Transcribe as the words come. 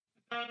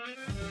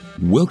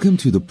Welcome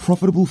to the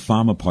Profitable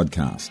Farmer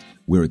Podcast,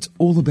 where it's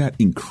all about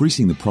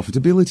increasing the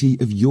profitability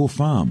of your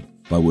farm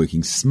by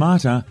working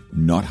smarter,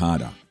 not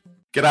harder.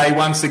 G'day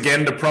once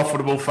again to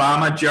Profitable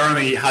Farmer.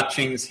 Jeremy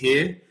Hutchings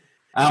here.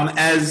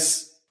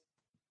 As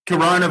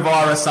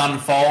coronavirus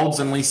unfolds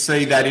and we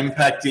see that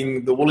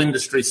impacting the wool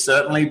industry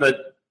certainly,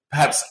 but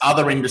perhaps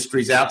other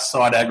industries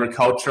outside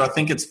agriculture, I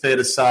think it's fair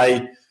to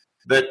say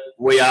that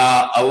we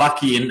are a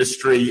lucky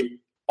industry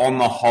on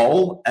the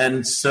whole,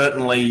 and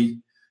certainly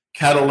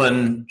cattle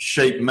and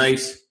sheep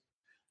meat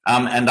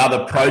and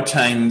other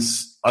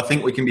proteins, I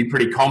think we can be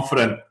pretty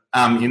confident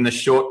in the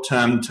short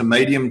term to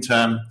medium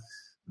term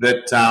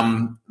that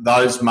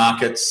those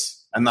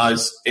markets and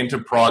those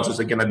enterprises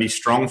are going to be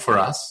strong for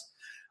us.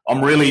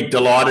 I'm really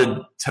delighted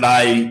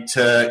today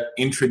to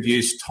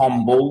introduce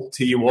Tom Bull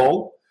to you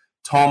all.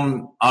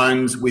 Tom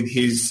owns with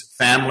his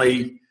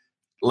family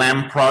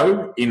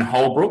Lampro in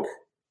Holbrook.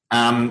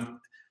 Tom,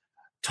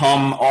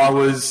 I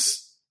was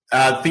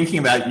thinking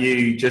about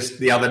you just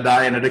the other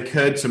day, and it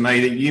occurred to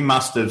me that you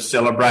must have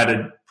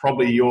celebrated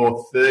probably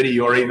your 30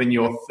 or even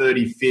your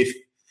 35th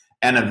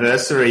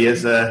anniversary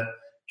as a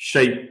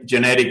sheep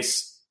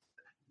genetics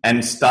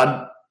and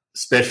stud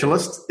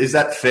specialist. Is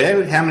that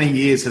fair? How many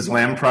years has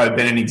Lampro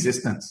been in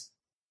existence?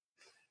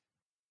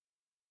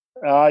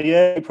 Yeah,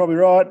 you're probably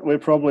right. We're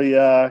probably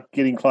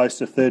getting close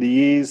to 30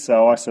 years.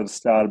 So I sort of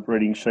started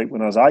breeding sheep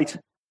when I was 8.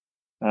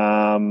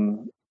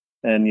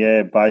 And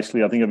yeah,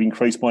 basically I think I've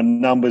increased my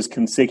numbers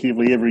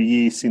consecutively every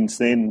year since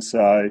then.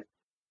 So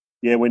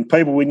yeah, when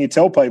you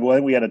tell people, I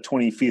think we had a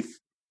 25th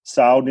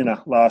sale dinner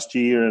last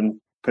year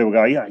and people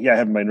go, yeah, I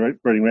haven't been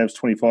breeding rams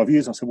 25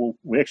 years. I said, well,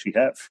 we actually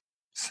have.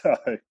 So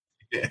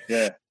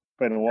yeah,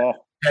 been a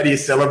while. How do you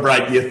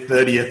celebrate your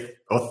 30th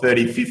or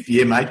 35th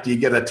year, mate? Do you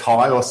get a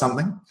tie or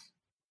something?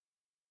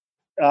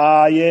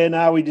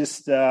 We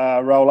just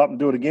roll up and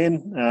do it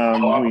again.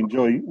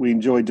 We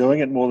enjoy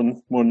doing it more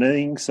than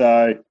anything.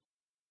 So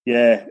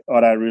yeah,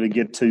 I don't really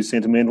get too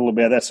sentimental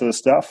about that sort of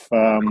stuff.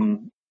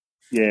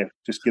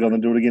 Just get on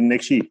and do it again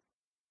next year.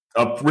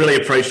 I really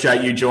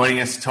appreciate you joining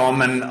us,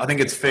 Tom, and I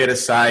think it's fair to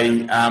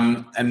say,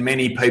 and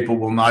many people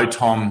will know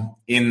Tom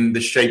in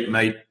the sheep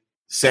meat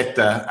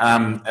sector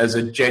as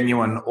a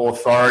genuine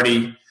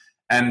authority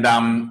and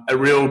a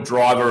real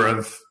driver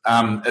of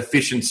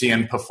efficiency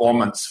and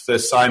performance for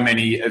so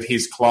many of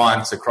his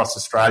clients across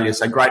Australia.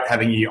 So great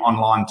having you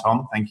online,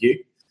 Tom. Thank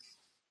you.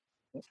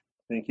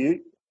 Thank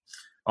you.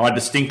 I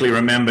distinctly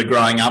remember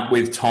growing up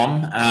with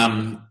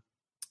Tom,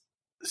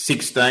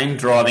 16,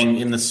 driving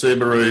in the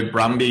Subaru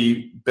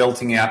Brumby,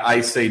 belting out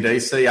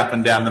AC/DC up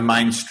and down the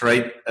main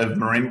street of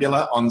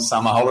Merimbula on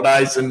summer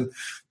holidays. And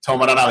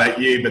Tom, I don't know about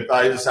you, but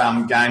those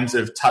games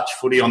of touch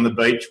footy on the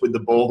beach with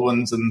the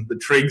Baldwins and the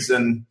Triggs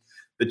and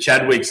the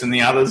Chadwicks and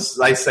the others,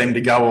 they seemed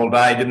to go all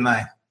day, didn't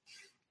they?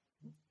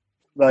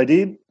 They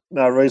did.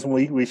 No reason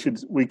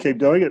we keep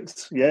doing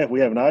it. Yeah,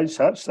 we haven't aged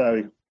such,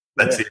 so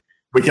that's it.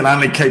 We can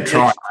only keep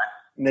trying.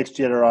 Next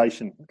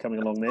generation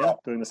coming along now,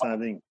 doing the same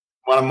thing.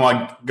 One of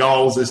my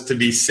goals is to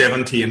be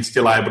 70 and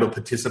still able to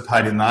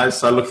participate in those.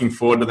 So looking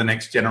forward to the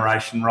next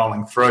generation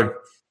rolling through.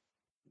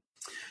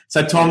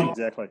 So Tom, yeah,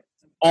 exactly.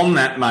 On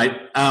that, mate,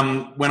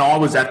 when I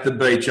was at the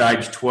beach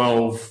age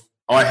 12,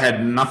 I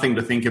had nothing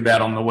to think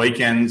about on the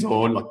weekends,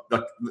 or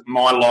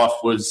my life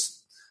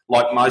was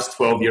like most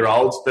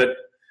 12-year-olds. But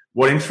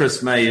what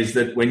interests me is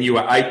that when you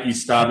were 8, you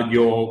started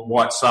your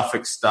White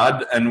Suffolk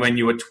stud, and when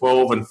you were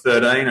 12 and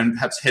 13 and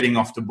perhaps heading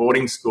off to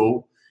boarding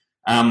school,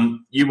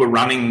 you were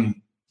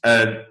running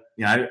an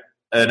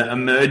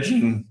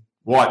emerging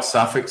White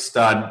Suffolk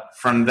stud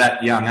from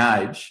that young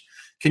age.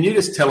 Can you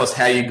just tell us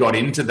how you got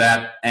into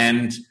that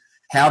and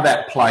how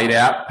that played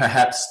out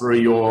perhaps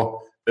through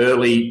your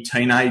early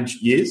teenage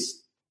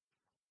years?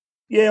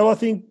 Yeah, well, I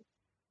think,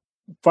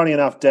 funny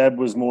enough, Dad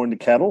was more into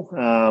cattle.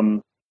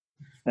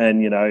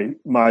 And,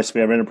 most of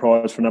our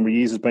enterprise for a number of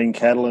years has been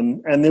cattle.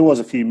 And there was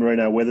a few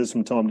merino wethers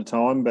from time to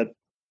time. But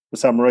for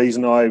some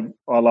reason, I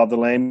love the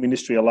lamb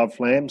industry. I love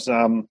lambs.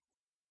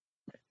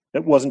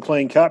 It wasn't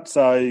clean cut.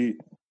 So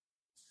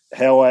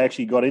how I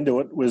actually got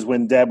into it was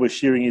when Dad was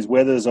shearing his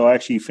wethers, I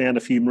actually found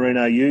a few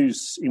merino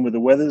ewes in with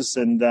the wethers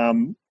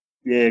and,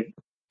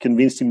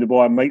 convinced him to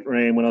buy a meat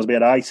ram when I was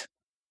about 8.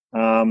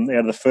 Out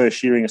of the first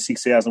shearing of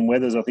 6,000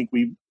 wethers, I think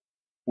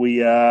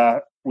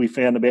we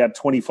found about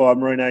 25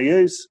 merino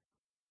ewes.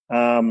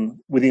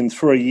 Within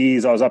 3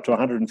 years, I was up to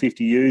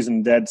 150 ewes,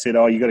 and Dad said,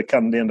 "Oh, you got to cut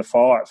them down to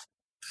 5.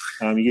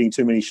 You're getting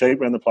too many sheep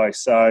around the place."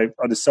 So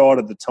I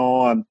decided at the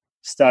time,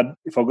 stud.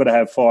 If I've got to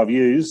have 5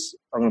 ewes,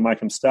 I'm going to make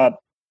them stud.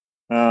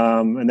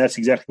 And that's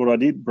exactly what I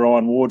did.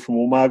 Brian Ward from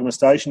Woolmargama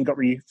Station got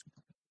me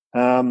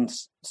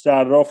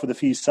started off with a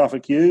few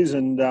Suffolk ewes,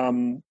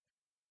 and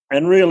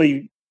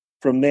really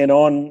from then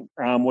on,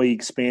 we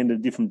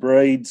expanded different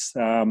breeds.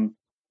 I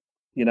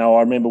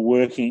remember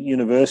working at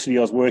university.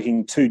 I was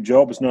working 2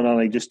 jobs, not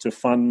only just to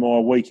fund my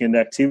weekend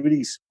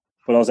activities,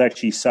 but I was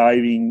actually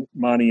saving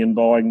money and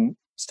buying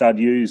stud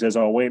ewes as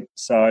I went.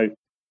 So,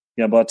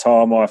 by the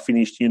time I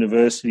finished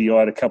university, I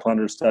had a couple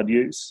hundred stud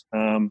ewes,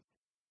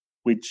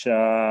 which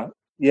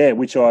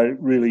which I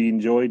really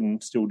enjoyed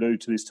and still do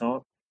to this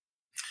time.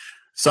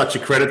 Such a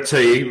credit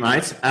to you,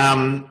 mate.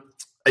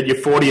 At your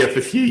 40th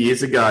a few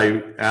years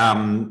ago,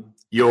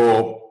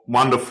 your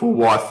wonderful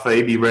wife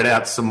Phoebe read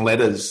out some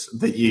letters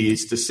that you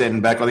used to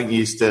send back. I think you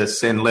used to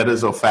send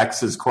letters or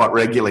faxes quite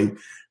regularly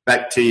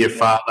back to your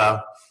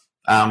father,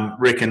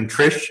 Rick and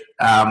Trish,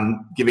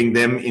 giving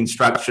them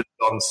instructions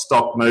on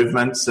stock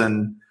movements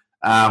and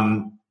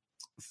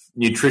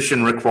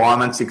nutrition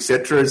requirements,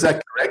 etc. Is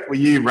that correct? Were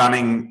you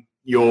running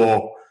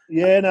your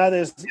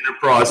there's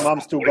enterprise? Mum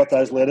still got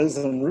those letters,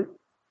 and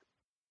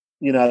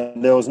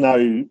there was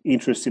no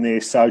interest in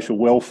their social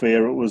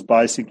welfare. It was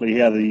basically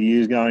how the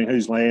year's going,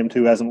 who's lambed,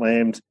 who hasn't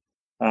lambed.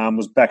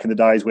 Was back in the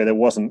days where there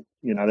wasn't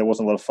a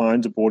lot of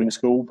phones at boarding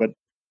school, but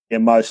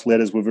most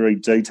letters were very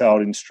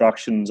detailed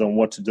instructions on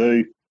what to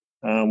do,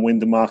 when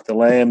to mark the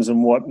lambs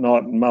and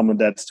whatnot. And Mum and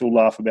Dad still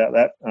laugh about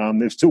that.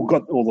 They've still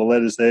got all the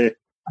letters there,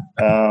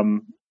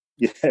 from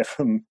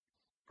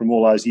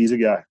all those years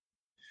ago.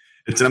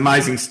 It's an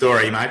amazing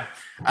story, mate.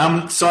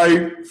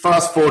 So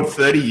fast forward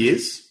 30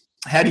 years.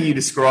 How do you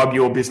describe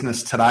your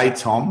business today,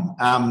 Tom,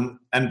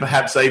 and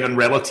perhaps even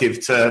relative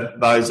to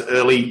those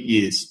early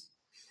years?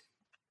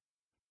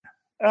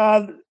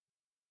 Our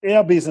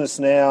business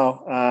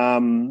now,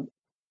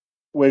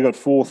 we've got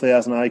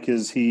 4,000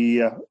 acres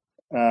here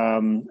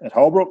at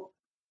Holbrook.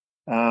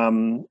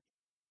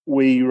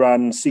 We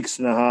run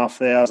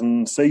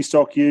 6,500 sea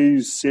stock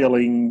ewes.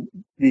 Selling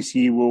this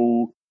year,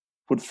 we'll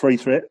put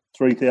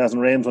 3,000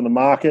 rams on the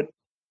market.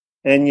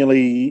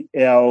 Annually,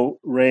 our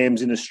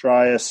rams in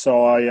Australia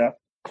sire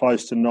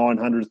close to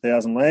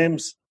 900,000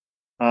 lambs.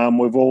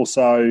 We've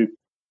also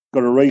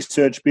got a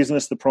research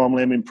business, the Prime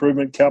Lamb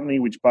Improvement Company,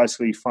 which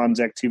basically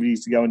funds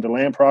activities to go into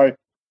Lampro.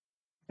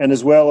 And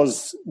as well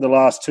as the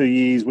last 2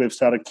 years, we've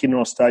started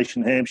Kinross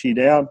Station, Hampshire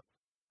Down,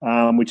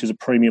 which is a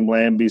premium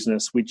lamb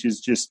business, which is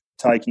just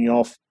taking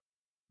off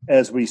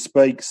as we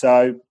speak.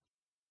 So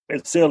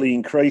it's certainly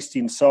increased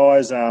in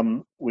size.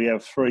 We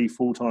have 3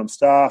 full-time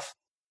staff.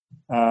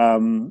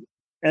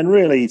 And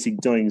really it's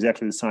doing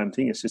exactly the same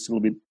thing. It's just a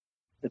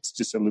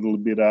little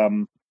bit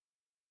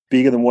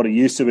bigger than what it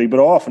used to be.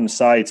 But I often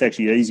say it's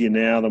actually easier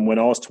now than when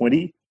I was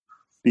 20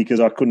 because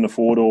I couldn't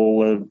afford all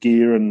the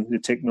gear and the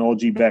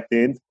technology back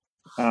then.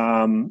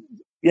 The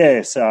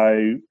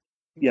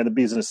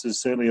business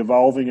is certainly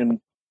evolving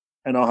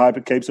and I hope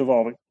it keeps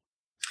evolving.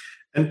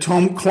 And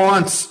Tom,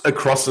 clients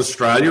across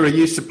Australia, are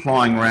you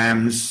supplying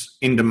rams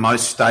into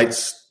most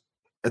states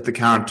at the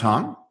current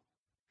time?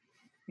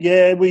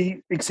 Yeah,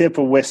 except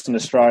for Western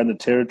Australia and the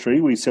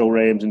Territory, we sell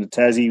rams into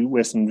Tassie,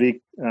 Western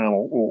Vic, or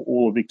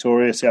all of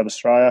Victoria, South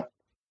Australia.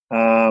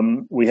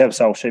 We have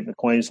sold sheep in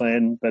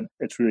Queensland, but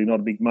it's really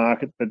not a big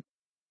market. But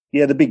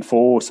yeah, the big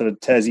four, sort of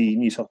Tassie,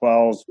 New South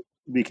Wales,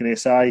 Vic and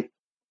SA.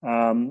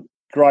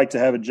 Great to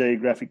have a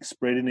geographic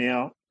spread in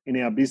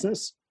our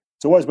business.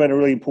 It's always been a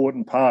really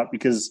important part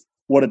because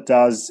what it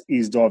does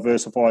is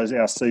diversifies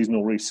our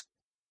seasonal risk.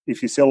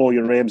 If you sell all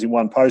your rams in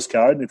one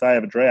postcode, and if they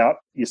have a drought,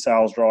 your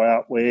sales dry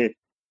up. Where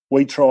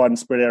we try and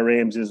spread our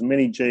rams in as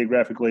many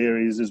geographical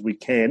areas as we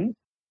can.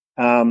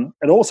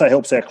 It also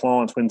helps our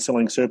clients when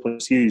selling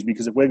surplus ewes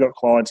because if we've got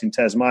clients in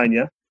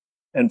Tasmania,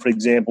 and for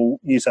example,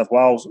 New South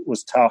Wales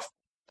was tough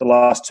the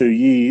last 2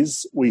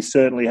 years, we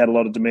certainly had a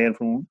lot of demand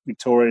from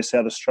Victoria,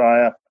 South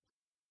Australia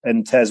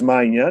and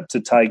Tasmania to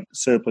take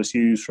surplus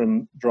ewes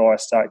from dry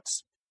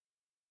states.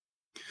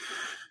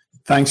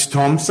 Thanks,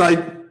 Tom.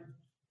 So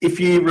if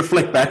you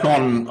reflect back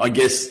on, I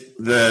guess,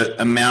 the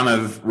amount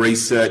of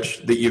research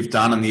that you've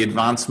done and the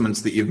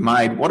advancements that you've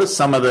made, what are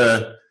some of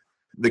the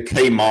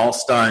key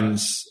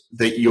milestones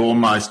that you're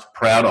most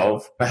proud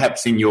of,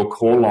 perhaps in your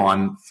core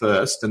line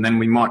first, and then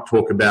we might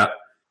talk about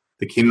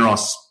the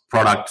Kinross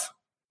product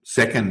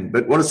second.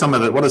 But what are some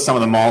of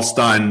the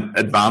milestone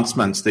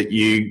advancements that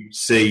you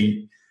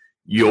see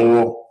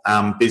your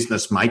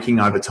business making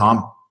over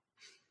time?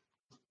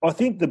 I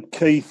think the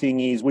key thing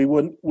is we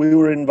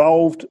were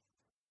involved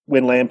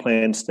when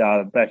Lamplan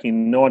started back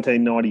in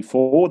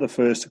 1994, the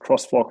first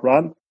cross-flock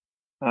run.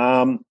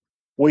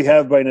 We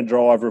have been a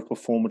driver of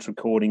performance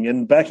recording.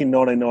 And back in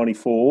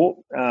 1994,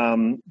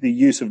 the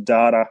use of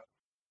data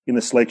in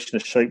the selection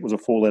of sheep was a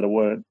 4-letter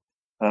word.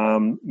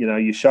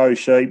 You show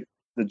sheep,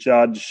 the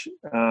judge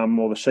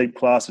or the sheep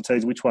class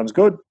tells which one's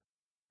good.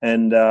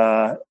 And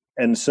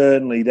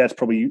certainly that's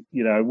probably,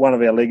 one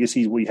of our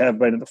legacies. We have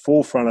been at the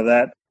forefront of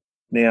that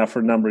now for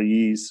a number of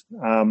years.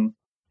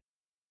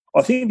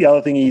 I think the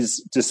other thing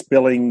is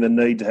dispelling the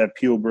need to have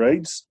pure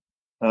breeds.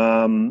 We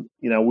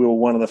were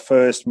one of the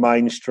first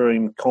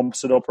mainstream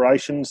composite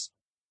operations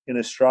in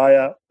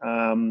Australia.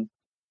 And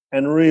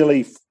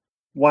really,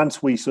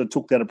 once we sort of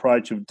took that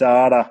approach of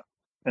data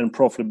and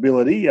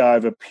profitability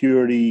over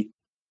purity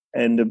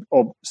and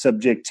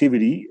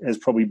subjectivity has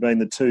probably been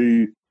the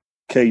two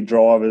key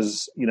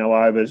drivers,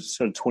 over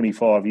sort of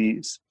 25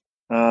 years.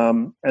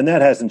 And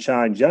that hasn't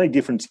changed. The only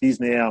difference is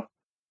now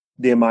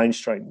they're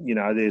mainstream.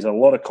 There's a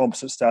lot of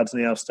composite studs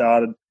now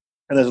started,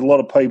 and there's a lot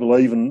of people,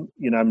 even,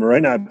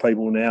 merino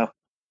people now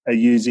are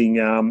using,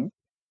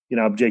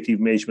 objective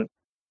measurement.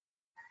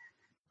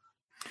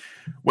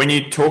 When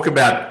you talk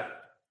about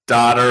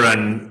data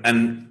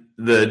and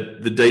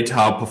the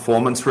detailed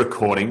performance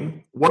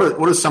recording, what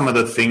are some of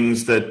the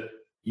things that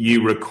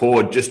you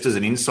record just as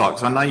an insight?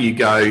 Because I know you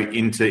go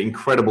into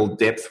incredible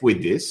depth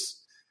with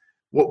this.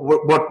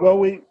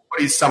 What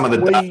is some of the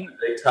data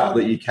detail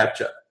that you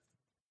capture?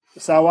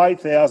 So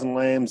 8,000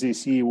 lambs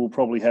this year will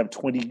probably have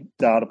 20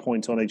 data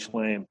points on each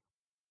lamb.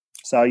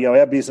 So,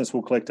 our business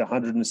will collect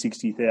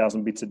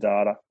 160,000 bits of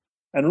data.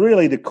 And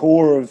really the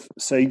core of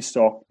seed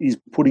stock is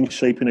putting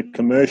sheep in a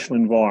commercial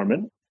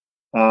environment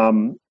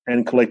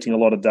and collecting a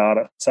lot of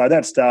data. So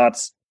that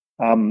starts,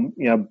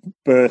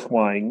 birth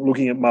weighing,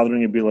 looking at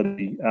mothering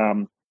ability,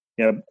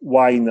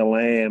 weighing the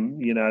lamb,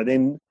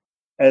 then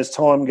as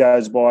time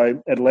goes by,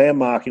 at lamb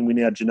marking, we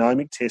now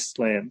genomic test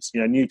lambs,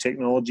 new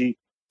technology.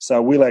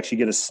 So we'll actually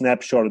get a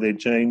snapshot of their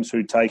genes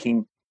through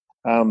taking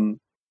a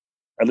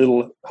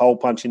little hole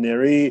punch in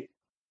their ear,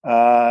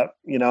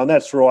 and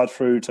that's right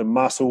through to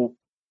muscle,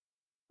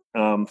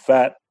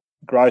 fat,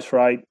 growth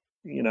rate.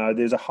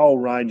 There's a whole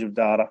range of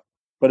data,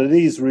 but it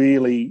is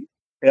really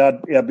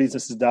our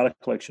business is data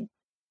collection.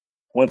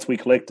 Once we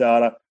collect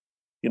data,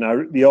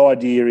 the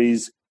idea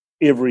is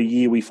every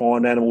year we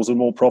find animals are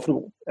more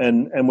profitable,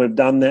 and we've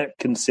done that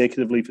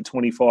consecutively for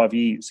 25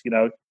 years.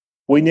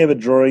 We never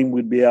dreamed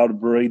we'd be able to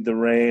breed the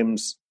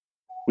rams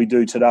we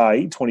do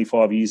today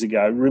 25 years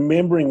ago.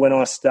 Remembering when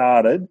I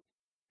started,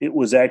 it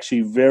was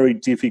actually very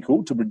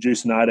difficult to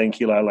produce an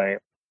 18-kilo lamb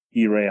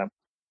year-round.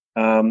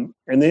 And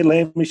their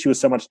lamb issue was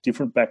so much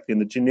different back then.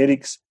 The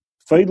genetics,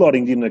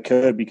 feedlotting didn't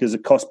occur because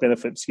of cost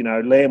benefits.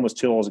 Lamb was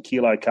 $2 a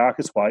kilo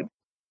carcass weight.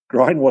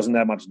 Grain wasn't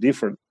that much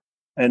different.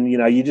 And,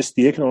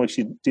 the economics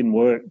didn't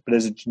work. But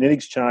as the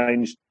genetics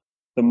changed,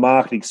 the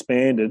market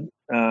expanded,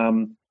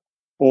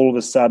 all of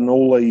a sudden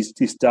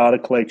this data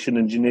collection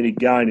and genetic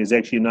gain has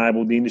actually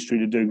enabled the industry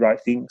to do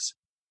great things.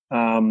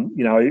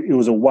 It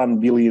was a $1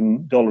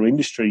 billion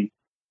industry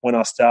when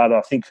I started.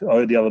 I think I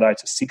heard the other day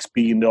it's a $6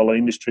 billion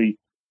industry,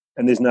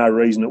 and there's no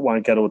reason it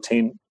won't go to a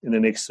 10 in the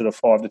next sort of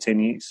 5 to 10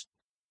 years.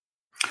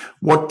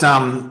 What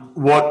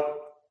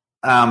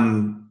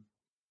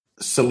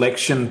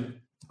selection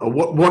or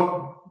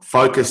what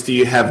focus do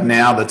you have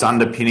now that's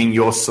underpinning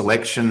your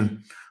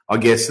selection, I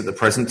guess, at the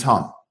present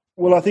time?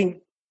 Well, I think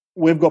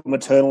we've got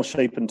maternal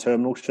sheep and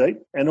terminal sheep,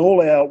 and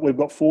we've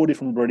got 4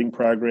 different breeding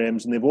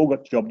programs, and they've all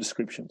got job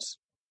descriptions.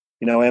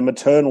 Our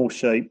maternal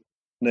sheep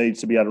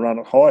needs to be able to run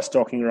at high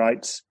stocking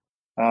rates,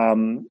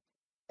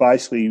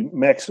 basically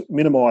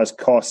minimise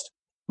cost,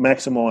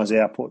 maximise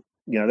output.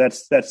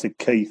 That's the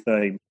key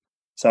theme.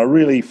 So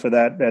really for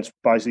that, that's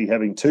basically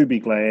having 2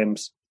 big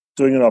lambs,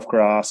 doing it off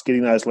grass,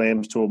 getting those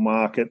lambs to a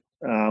market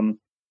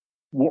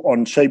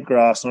on cheap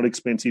grass, not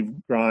expensive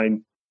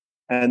grain,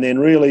 and then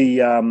really,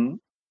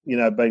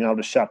 being able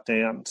to shut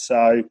down.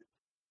 So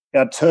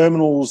our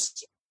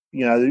terminals,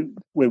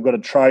 we've got a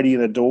tradie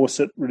and a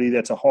Dorset. Really,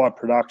 that's a high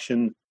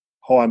production,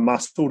 high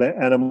muscled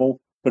animal.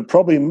 But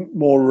probably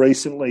more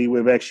recently,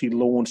 we've actually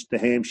launched the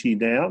Hampshire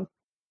Down,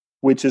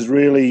 which is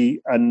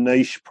really a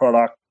niche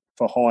product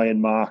for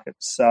high-end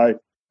markets. So,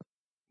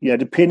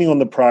 depending on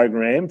the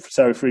program.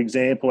 So, for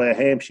example, our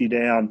Hampshire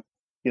Down,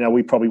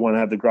 we probably won't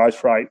have the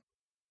growth rate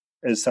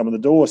as some of the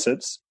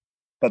Dorsets,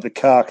 but the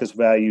carcass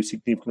value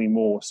significantly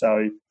more.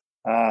 So,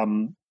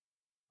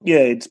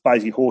 it's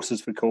basically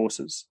horses for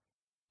courses.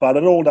 But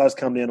it all does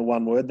come down to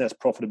one word, and that's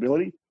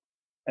profitability.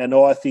 And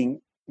I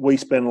think we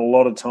spend a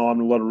lot of time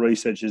and a lot of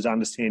research is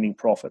understanding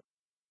profit.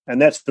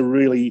 And that's the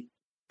really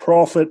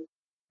profit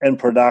and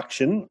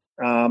production.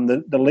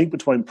 The link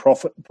between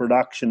profit and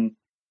production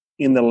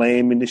in the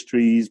lamb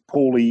industry is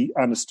poorly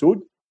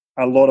understood.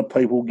 A lot of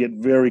people get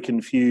very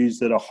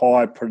confused that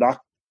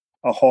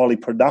a highly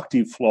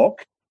productive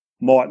flock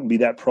mightn't be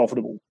that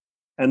profitable.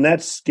 And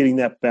that's getting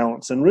that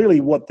balance. And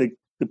really what the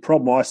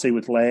problem I see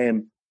with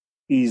lamb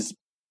is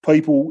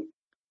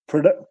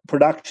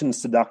production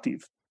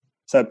seductive.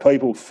 So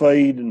people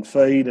feed and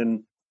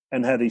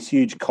have this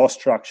huge cost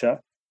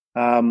structure,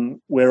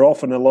 where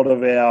often a lot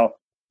of our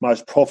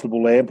most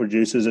profitable lamb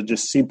producers are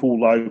just simple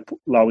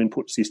low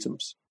input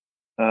systems.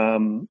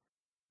 So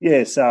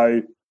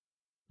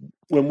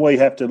when we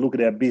have to look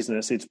at our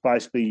business, it's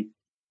basically,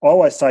 I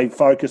always say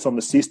focus on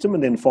the system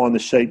and then find the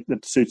sheep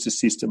that suits the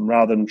system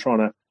rather than trying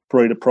to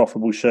breed a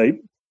profitable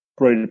sheep,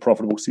 breed a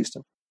profitable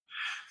system.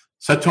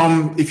 So,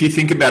 Tom, if you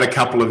think about a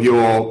couple of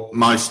your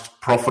most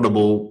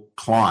profitable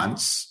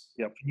clients,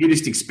 yep, can you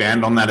just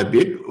expand on that a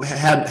bit?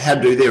 How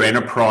do their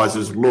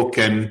enterprises look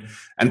and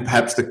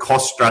perhaps the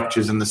cost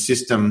structures and the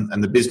system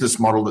and the business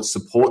model that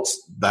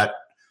supports that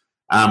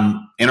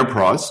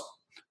enterprise?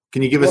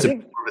 Can you give us a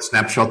bit of a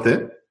snapshot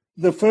there?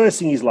 The first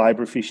thing is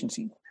labour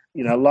efficiency.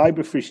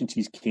 Labour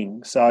efficiency is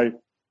king. So,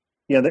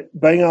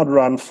 being able to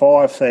run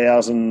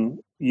 5,000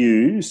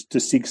 ewes to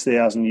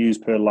 6,000 ewes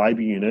per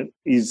labour unit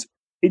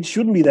it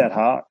shouldn't be that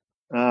hard.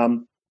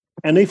 And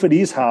if it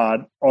is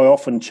hard, I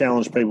often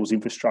challenge people's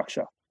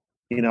infrastructure.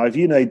 If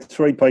you need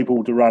 3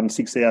 people to run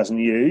 6,000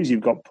 ewes,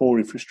 you've got poor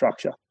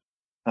infrastructure.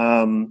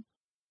 So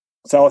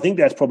I think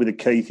that's probably the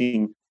key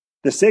thing.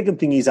 The second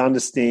thing is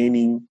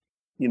understanding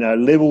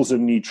levels of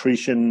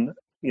nutrition,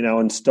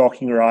 and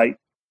stocking rate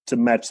to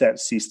match that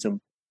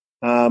system.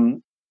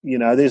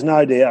 There's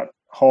no doubt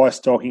high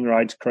stocking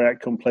rates create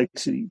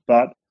complexity,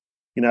 but,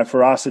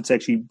 for us, it's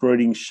actually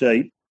breeding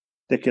sheep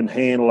that can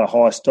handle a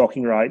high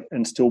stocking rate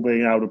and still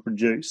being able to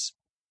produce.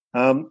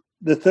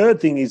 The third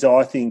thing is,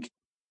 I think,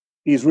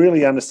 is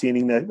really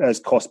understanding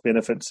those cost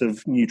benefits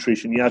of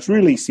nutrition. It's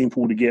really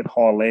simple to get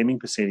high lambing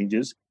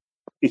percentages.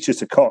 It's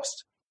just a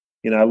cost.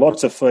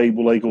 Lots of feed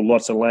will equal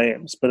lots of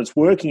lambs, but it's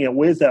working out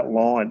where's that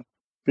line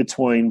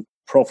between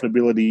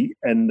profitability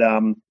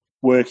and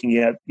working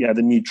out,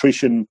 the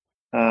nutrition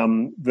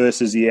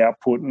versus the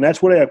output. And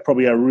that's what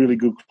our really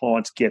good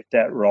clients get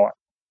that right,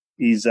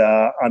 is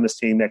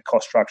understanding that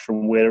cost structure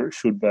and where it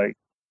should be.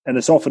 And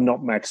it's often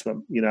not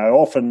maximum.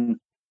 Often,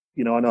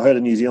 and I heard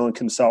a New Zealand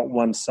consultant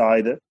once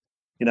say that,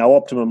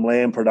 optimum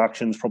lamb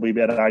production is probably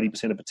about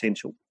 80% of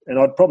potential. And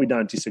I probably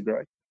don't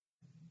disagree.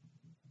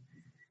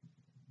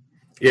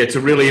 Yeah, it's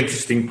a really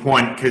interesting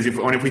point, because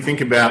if we think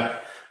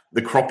about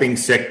the cropping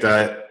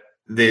sector,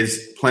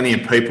 there's plenty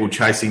of people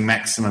chasing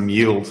maximum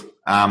yield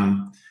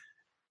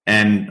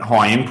and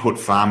high input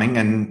farming,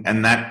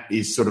 and that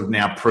is sort of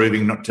now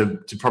proving not to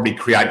probably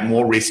create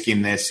more risk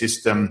in their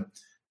system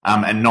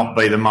and not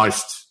be the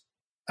most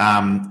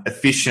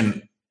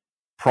efficient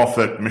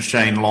profit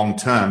machine long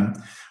term.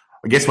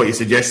 I guess what you're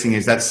suggesting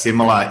is that's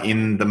similar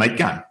in the meat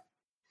game.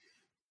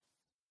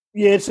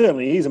 Yeah, it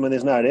certainly is. I mean,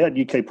 there's no doubt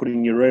you keep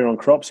putting urea on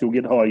crops, you'll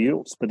get high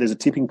yields, but there's a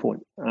tipping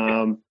point.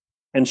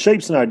 And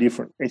sheep's no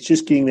different. It's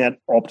just getting that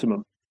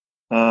optimum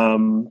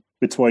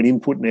between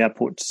input and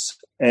outputs.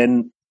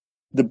 And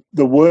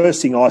the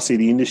worst thing I see in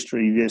the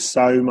industry, there's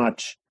so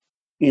much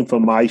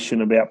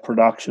information about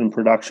production,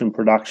 trying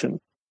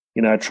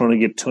to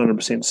get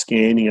 200%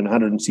 scanning and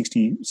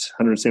 160,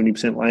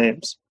 170%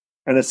 lambs.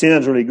 And it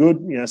sounds really good,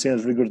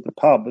 sounds really good at the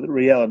pub, but the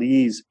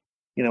reality is,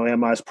 our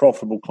most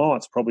profitable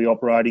clients probably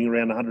operating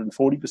around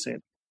 140%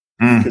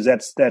 because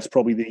that's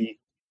probably the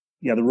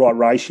right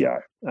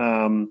ratio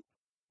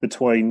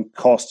between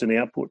cost and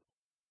output.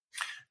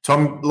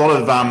 Tom, a lot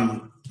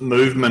of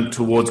movement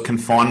towards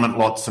confinement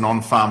lots and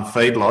on-farm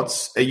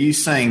feedlots. Are you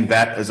seeing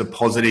that as a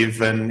positive,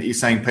 and are you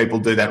saying people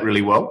do that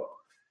really well?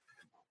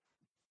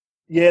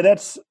 Yeah,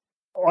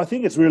 I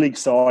think it's really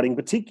exciting,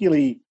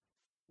 particularly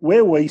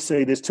where we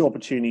see there's two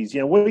opportunities.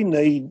 We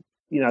need,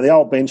 the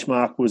old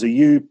benchmark was a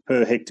ewe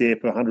per hectare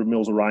per 100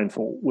 mils of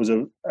rainfall was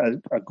a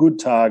good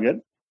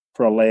target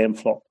for a lamb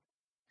flock.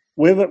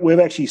 We've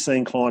actually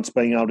seen clients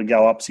being able to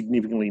go up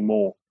significantly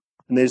more.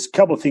 And there's a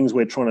couple of things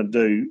we're trying to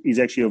do is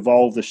actually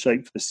evolve the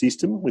sheep for the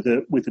system with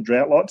the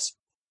drought lots.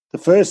 The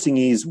first thing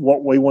is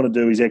what we want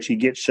to do is actually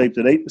get sheep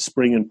that eat the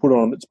spring and put it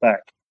on its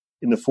back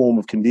in the form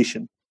of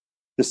condition.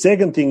 The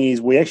second thing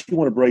is we actually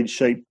want to breed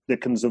sheep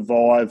that can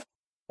survive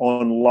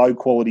on low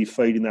quality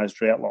feed in those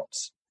drought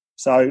lots.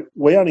 So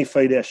we only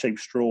feed our sheep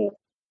straw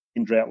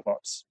in drought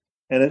lots.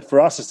 And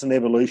for us, it's an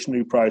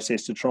evolutionary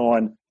process to try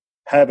and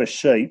have a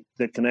sheep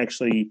that can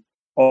actually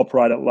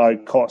operate at low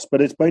cost.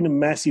 But it's been a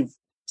massive,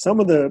 some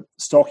of the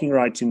stocking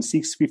rates in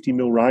 650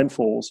 mil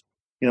rainfalls,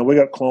 we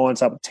got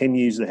clients up at 10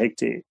 ewes a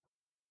hectare.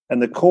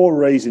 And the core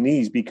reason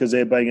is because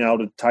they're being able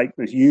to take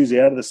the ewes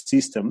out of the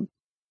system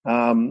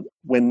when,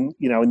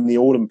 in the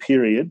autumn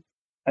period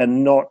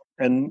and not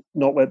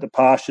let the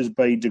pastures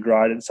be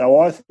degraded. So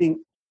I think,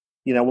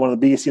 one of the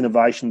biggest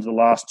innovations of the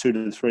last 2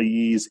 to 3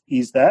 years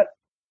is that.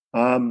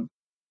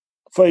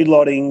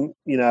 Feedlotting,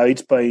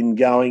 it's been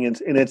going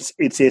and it's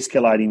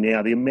escalating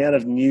now. The amount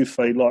of new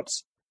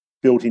feedlots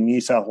built in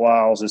New South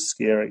Wales is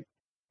scary.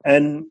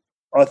 And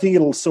I think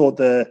it'll sort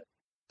the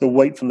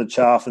wheat from the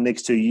chaff the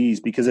next 2 years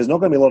because there's not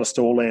going to be a lot of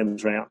store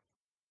lambs around,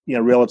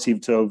 relative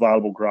to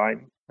available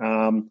grain.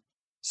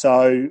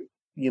 So,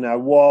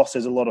 whilst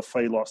there's a lot of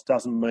feedlots,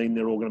 doesn't mean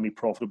they're all going to be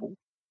profitable.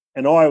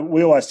 And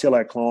we always tell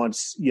our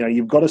clients,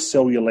 you've got to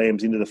sell your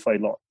lambs into the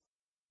feedlot.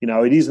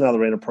 It is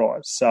another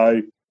enterprise.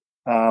 So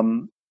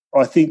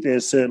I think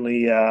there's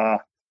certainly a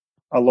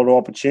lot of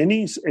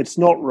opportunities. It's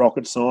not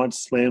rocket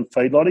science, lamb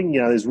feedlotting.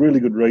 There's really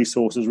good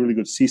resources, really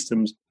good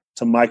systems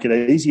to make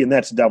it easy, and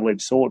that's a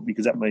double-edged sword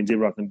because that means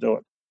everyone can do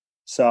it.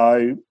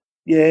 So,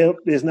 yeah,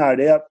 there's no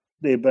doubt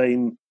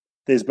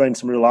there's been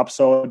some real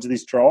upsides to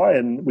this try,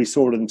 and we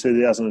saw it in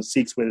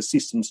 2006 where the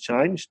systems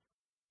changed,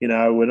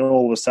 when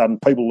all of a sudden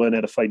people learn how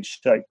to feed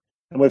sheep.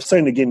 And we've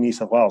seen again in New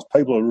South Wales,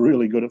 people are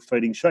really good at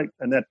feeding sheep,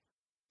 and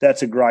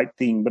that's a great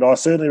thing. But I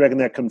certainly reckon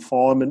that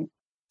confinement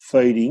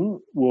feeding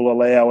will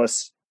allow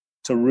us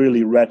to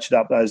really ratchet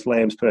up those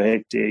lambs per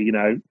hectare,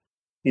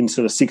 in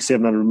sort of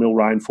 600-700 mil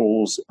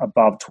rainfalls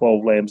above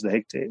 12 lambs a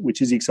hectare,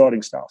 which is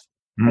exciting stuff.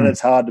 And it's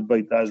hard to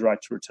beat those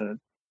rates of return.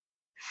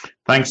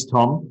 Thanks,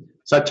 Tom.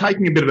 So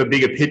taking a bit of a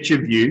bigger picture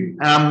view,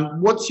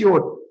 what's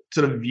your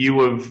sort of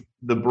view of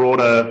the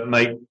broader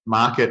meat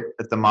market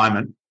at the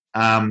moment?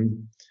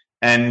 And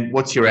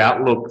what's your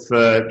outlook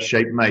for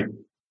sheep meat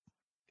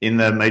in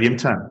the medium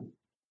term?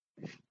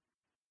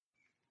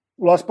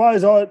 Well, I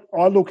suppose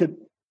I look at,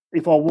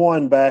 if I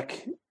wind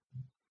back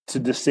to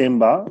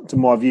December, to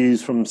my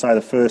views from, say, the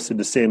 1st of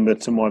December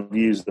to my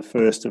views the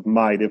 1st of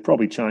May, they've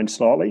probably changed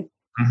slightly.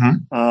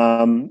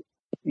 Mm-hmm.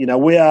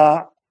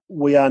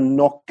 We are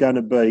not going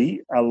to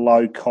be a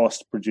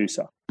low-cost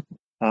producer.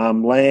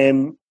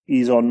 Lamb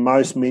is on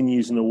most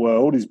menus in the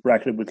world is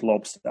bracketed with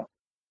lobster.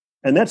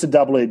 And that's a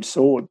double-edged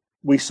sword.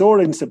 We saw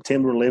it in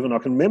September 11. I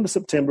can remember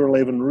September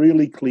 11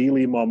 really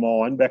clearly in my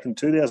mind back in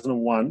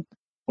 2001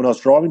 when I was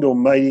driving to a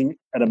meeting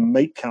at a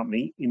meat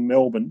company in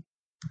Melbourne.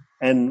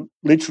 And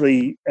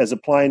literally, as the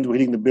planes were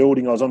hitting the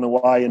building, I was on the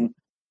way and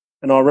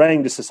I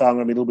rang just to say I'm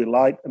going to be a little bit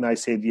late. And they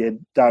said, yeah,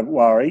 don't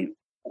worry,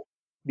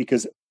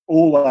 because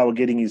all they were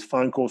getting is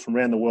phone calls from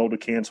around the world to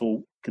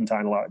cancel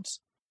container loads.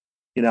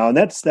 And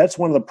that's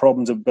one of the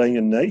problems of being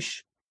a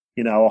niche,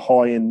 a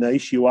high-end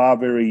niche. You are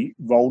very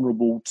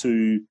vulnerable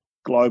to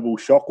global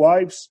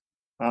shockwaves.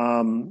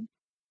 And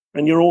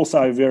you're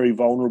also very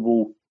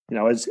vulnerable,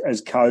 as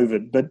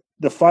COVID. But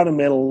the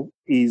fundamental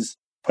is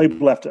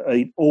people have to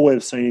eat. All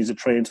we've seen is a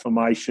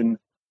transformation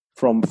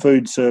from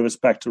food service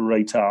back to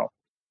retail.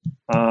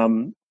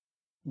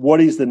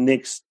 What is the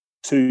next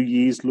 2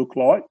 years look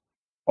like?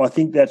 I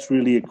think that's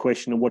really a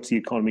question of what's the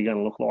economy going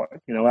to look like.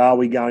 Are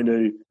we going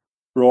to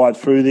ride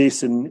through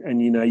this?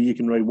 And you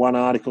can read one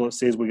article that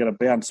says we're going to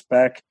bounce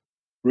back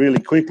really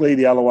quickly.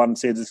 The other one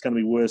says it's going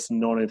to be worse than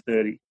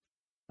 1930.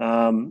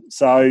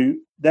 So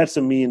that's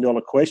 $1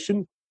 million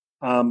question.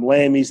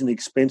 Lamb is an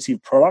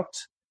expensive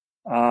product.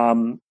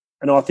 And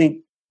I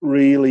think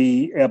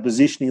really our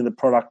positioning of the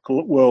product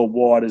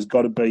worldwide has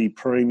got to be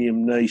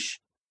premium niche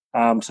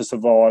to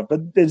survive.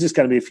 But there's just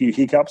going to be a few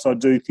hiccups. I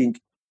do think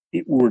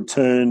it will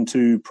return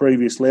to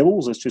previous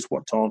levels. It's just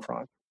what time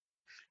frame.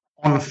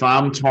 On the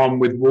farm, Tom,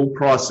 with wool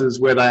prices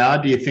where they are,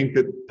 do you think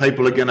that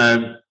people are going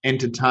to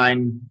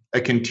entertain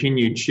a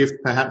continued shift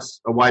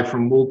perhaps away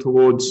from wool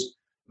towards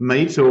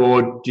meat,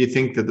 or do you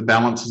think that the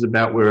balance is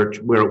about where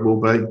it will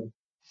be?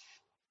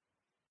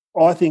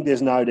 I think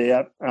there's no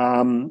doubt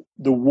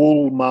the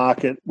wool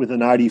market with an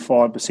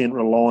 85%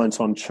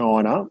 reliance on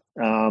China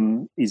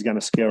is going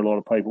to scare a lot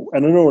of people.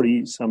 And it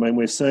already is. I mean,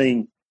 we're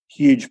seeing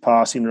huge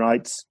passing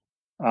rates.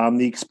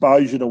 The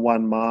exposure to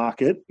one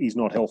market is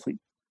not healthy.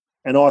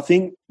 And I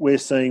think we're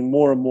seeing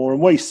more and more,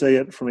 and we see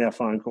it from our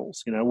phone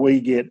calls.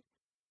 We get,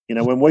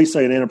 when we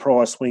see an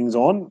enterprise swings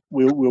on,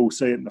 we'll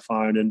see it in the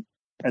phone.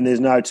 And there's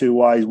no two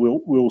ways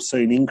we'll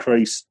see an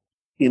increase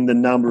in the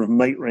number of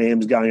meat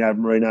rams going over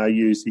merino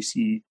ewes this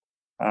year.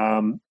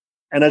 And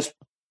as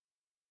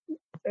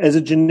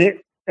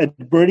a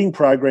breeding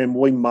program,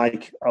 we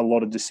make a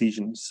lot of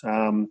decisions.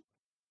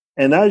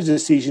 And those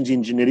decisions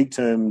in genetic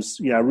terms,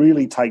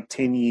 really take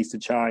 10 years to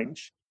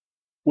change.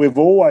 We've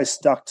always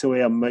stuck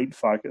to our meat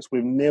focus.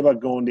 We've never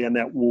gone down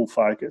that wool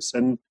focus.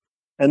 And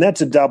that's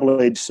a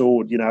double-edged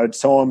sword. At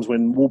times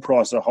when wool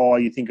prices are high,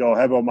 you think,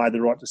 have I made the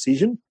right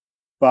decision?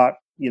 But,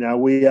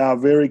 we are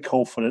very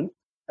confident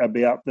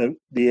about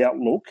the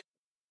outlook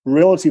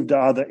relative to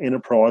other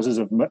enterprises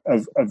of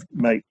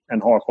meat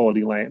and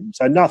high-quality lamb.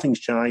 So nothing's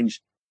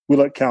changed.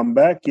 Will it come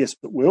back? Yes,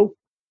 it will.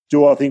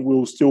 Do I think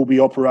we'll still be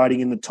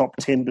operating in the top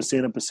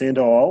 10% of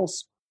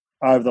percentiles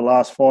over the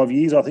last 5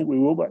 years? I think we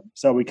will be.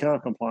 So we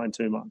can't complain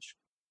too much.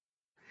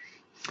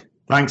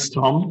 Thanks,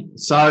 Tom.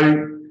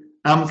 So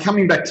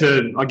coming back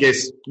to, I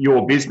guess,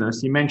 your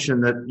business, you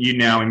mentioned that you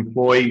now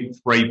employ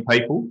 3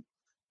 people.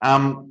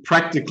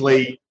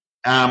 Practically,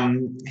 how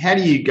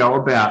do you go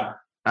about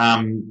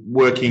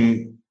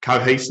working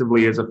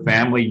cohesively as a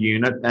family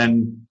unit,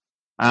 and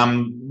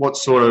what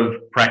sort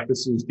of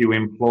practices do you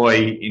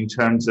employ in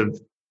terms of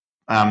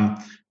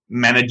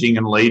managing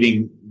and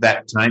leading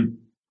that team?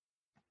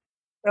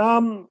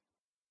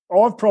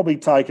 I've probably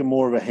taken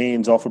more of a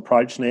hands-off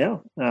approach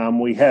now.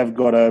 We have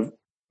got a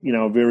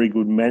very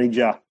good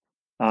manager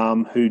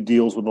who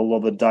deals with a lot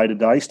of the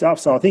day-to-day stuff.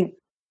 So I think,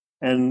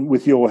 and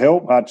with your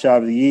help, Hutch,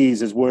 over the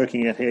years, is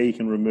working out how you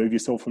can remove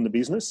yourself from the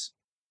business.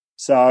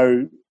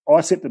 So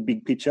I set the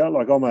big picture.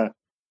 Like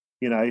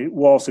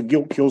whilst the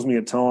guilt kills me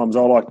at times,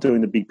 I like doing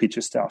the big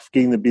picture stuff,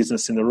 getting the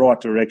business in the right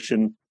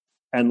direction,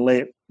 and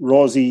let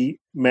Rosie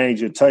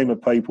manage a team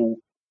of people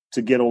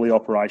to get all the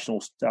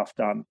operational stuff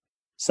done.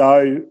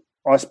 So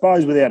I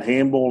suppose without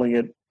handballing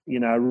it,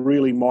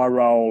 really my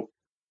role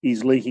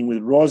is linking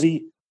with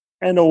Rosie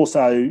and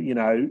also,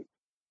 the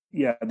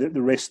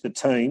rest of the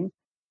team.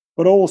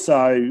 But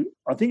also,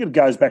 I think it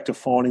goes back to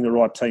finding the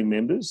right team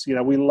members.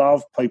 We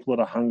love people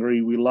that are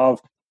hungry. We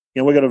love,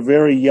 we've got a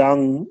very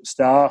young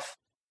staff,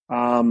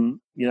 and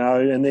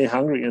they're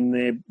hungry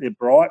and they're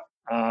bright.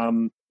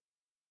 And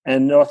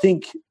I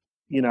think,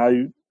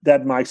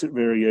 that makes it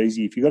very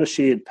easy. If you've got a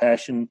shared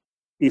passion,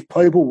 if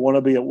people want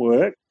to be at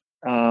work,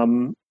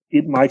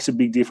 it makes a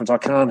big difference. I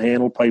can't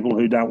handle people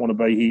who don't want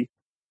to be here.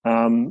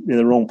 They're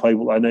the wrong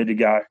people. They need to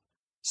go.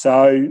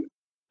 So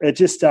it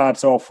just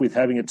starts off with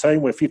having a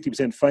team. We're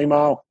 50%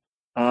 female.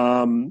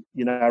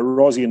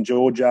 Rosie and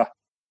Georgia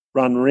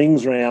run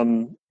rings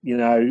around,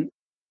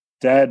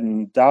 Dad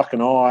and Duck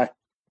and I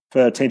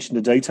for attention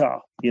to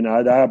detail. They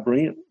are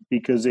brilliant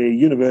because they're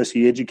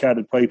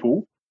university-educated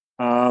people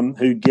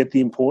who get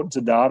the importance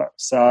of data.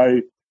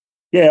 So,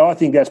 I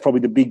think that's probably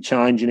the big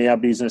change in our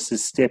business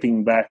is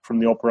stepping back from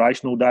the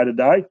operational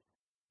day-to-day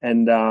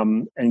and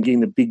getting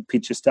the big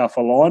picture stuff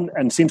aligned.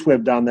 And since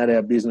we've done that,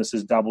 our business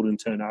has doubled in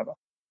turnover.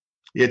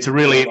 Yeah, it's a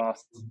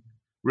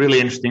really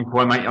interesting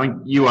point, mate. I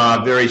mean, you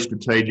are very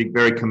strategic,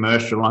 very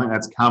commercial. I think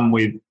that's come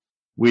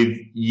with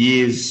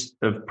years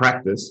of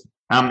practice.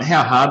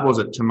 How hard was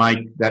it to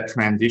make that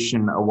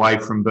transition away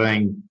from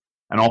being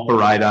an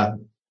operator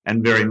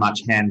and very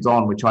much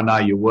hands-on, which I know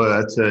you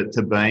were,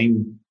 to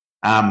being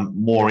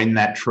more in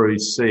that true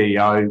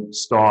CEO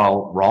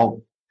style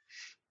role?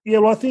 Yeah,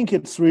 well, I think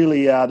it's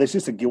really, there's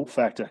just a guilt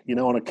factor,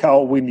 on a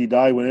cold, windy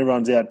day when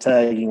everyone's out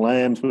tagging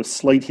lambs with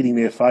sleet hitting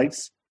their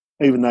face,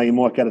 even though you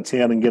might go to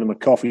town and get them a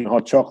coffee and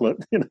hot chocolate,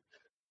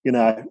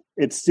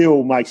 it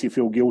still makes you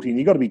feel guilty, and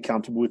you've got to be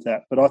comfortable with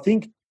that. But I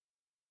think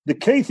the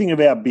key thing of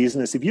our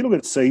business, if you look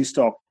at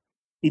Seastock,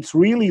 it's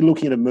really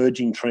looking at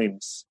emerging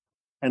trends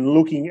and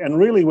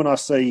really when I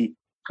see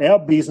our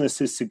business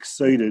has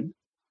succeeded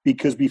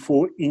because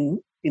before in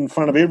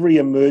front of every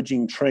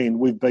emerging trend,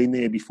 we've been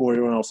there before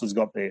everyone else has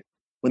got there.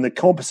 When the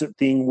composite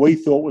thing we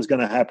thought was going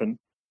to happen,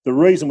 the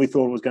reason we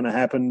thought it was going to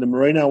happen, the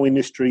merino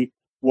industry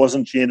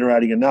wasn't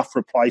generating enough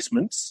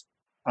replacements,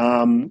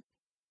 to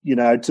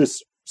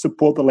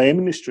support the lamb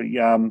industry.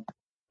 You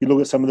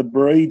look at some of the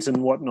breeds and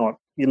whatnot.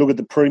 You look at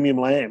the premium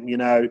lamb.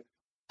 The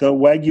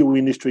Wagyu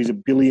industry is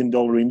 $1 billion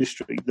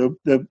industry.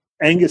 The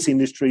Angus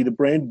industry, the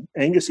brand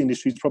Angus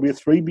industry, is probably a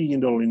 $3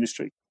 billion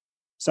industry.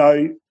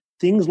 So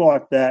things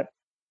like that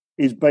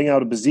is being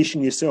able to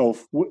position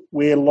yourself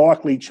where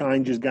likely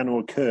change is going to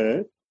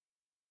occur.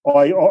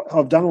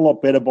 I've done a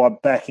lot better by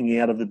backing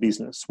out of the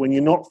business. When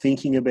you're not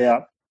thinking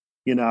about,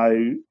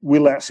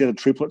 will that set of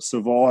triplets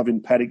survive in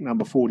paddock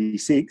number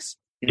 46?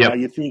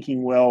 You're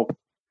thinking, well,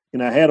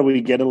 how do we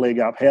get a leg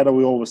up? How do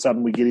we all of a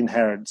sudden we get in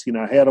Harrods?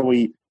 How do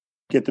we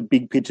get the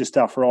big picture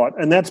stuff right?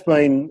 And that's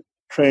been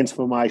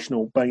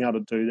transformational, being able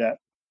to do that.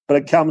 But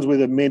it comes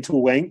with a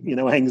mental,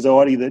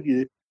 anxiety that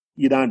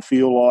you don't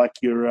feel like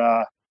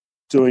you're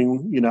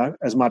doing,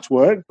 as much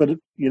work. But,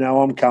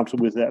 I'm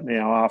comfortable with that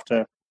now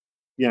after,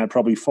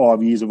 probably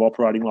 5 years of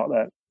operating like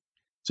that.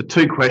 So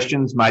 2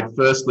 questions, mate.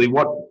 Firstly,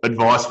 what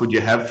advice would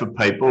you have for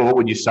people, or what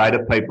would you say to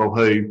people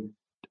who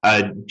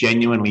are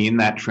genuinely in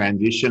that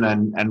transition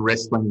and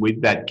wrestling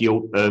with that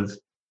guilt of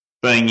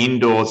being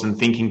indoors and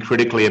thinking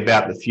critically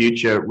about the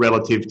future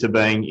relative to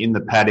being in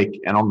the paddock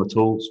and on the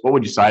tools? What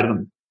would you say to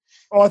them?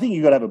 I think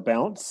you've got to have a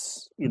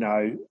balance.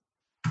 The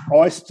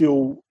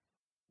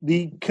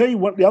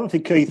other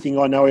key thing,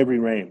 I know every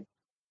ram.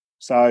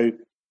 So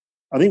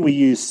I think we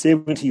used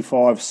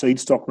 75 seed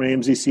stock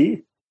rams this year,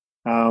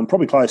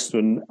 probably close to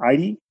an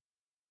 80.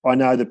 I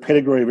know the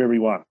pedigree of every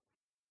one.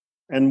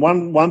 And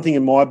one thing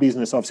in my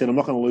business, I've said I'm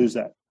not going to lose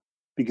that,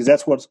 because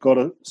that's what's got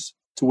us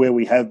to where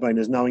we have been,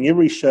 is knowing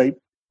every sheep,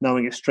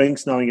 knowing its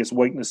strengths, knowing its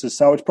weaknesses.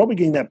 So it's probably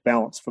getting that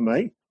balance for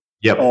me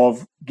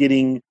of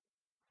getting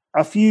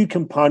a few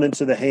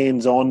components of the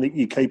hands-on that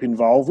you keep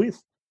involved with,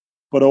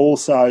 but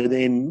also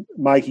then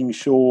making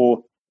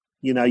sure,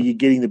 you're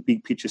getting the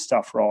big picture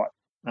stuff right.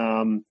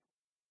 And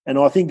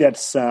I think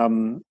that's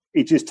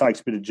it just takes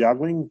a bit of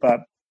juggling,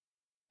 but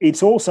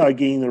it's also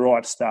getting the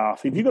right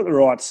staff. If you've got the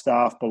right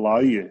staff below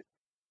you,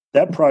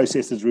 that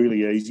process is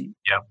really easy.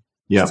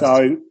 Yeah.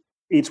 So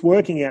it's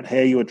working out how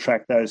you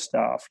attract those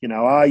staff.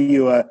 Are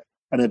you an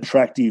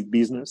attractive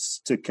business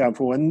to come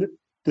for? And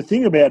the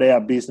thing about our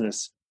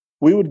business,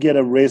 we would get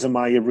a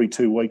resume every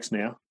 2 weeks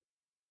now,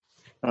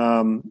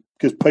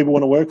 because people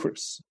want to work for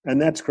us, and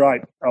that's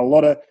great.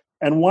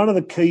 And one of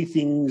the key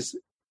things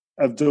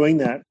of doing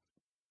that,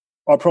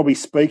 I probably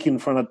speak in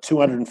front of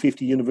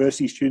 250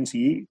 university students a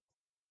year.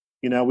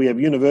 We have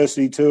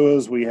university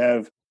tours, we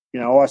have,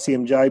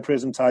 ICMJ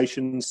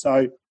presentations.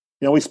 So,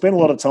 we spend a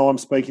lot of time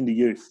speaking to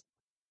youth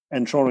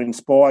and trying to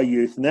inspire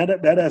youth, and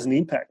that has an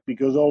impact,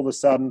 because all of a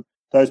sudden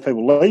those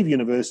people leave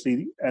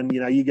university and,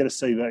 you get a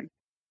CV.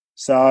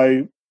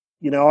 So,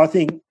 I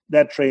think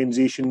that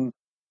transition,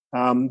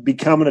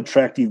 become an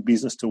attractive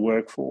business to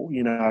work for.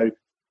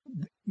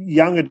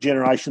 Younger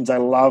generations, they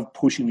love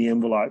pushing the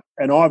envelope.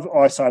 And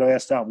I say to our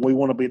staff, we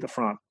want to be at the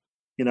front.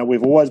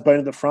 We've always been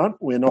at the front.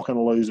 We're not going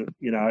to lose it.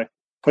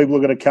 People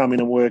are going to come in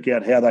and work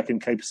out how they can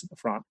keep us at the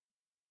front.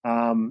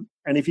 And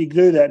if you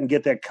do that and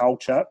get that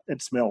culture,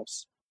 it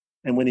smells.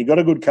 And when you've got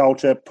a good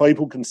culture,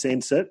 people can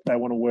sense it. They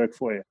want to work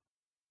for you.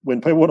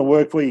 When people want to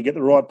work for you, you get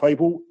the right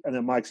people, and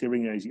it makes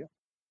everything easier.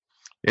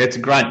 Yeah, it's a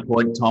great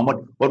point, Tom.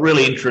 What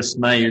really interests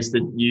me is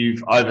that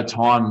you've, over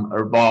time,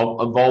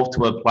 evolved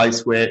to a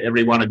place where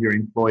every one of your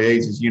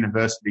employees is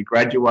university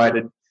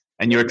graduated,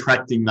 and you're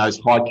attracting those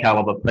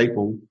high-caliber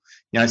people.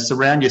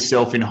 Surround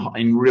yourself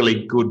in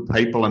really good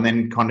people, and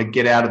then kind of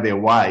get out of their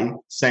way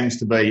seems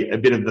to be a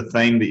bit of the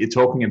theme that you're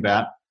talking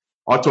about.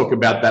 I talk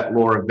about that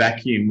law of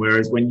vacuum,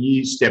 whereas when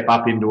you step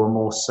up into a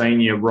more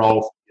senior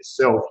role for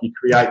yourself, you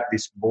create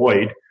this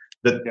void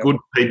that good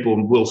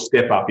people will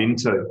step up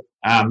into.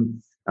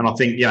 And I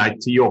think,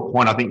 to your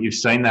point, I think you've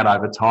seen that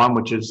over time,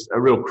 which is a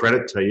real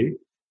credit to you.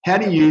 How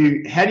do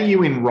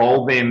you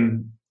enrol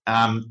them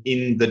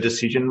in the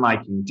decision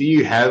making? Do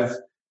you have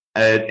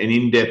an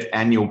in-depth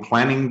annual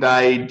planning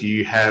day? Do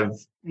you have?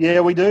 Yeah,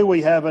 we do.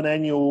 We have an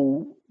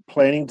annual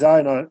planning day,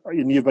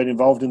 and you've been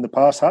involved in the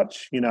past,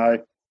 Hutch,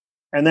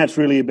 and that's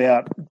really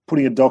about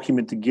putting a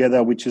document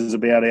together which is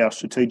about our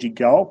strategic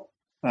goal.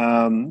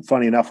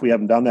 Funny enough, we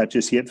haven't done that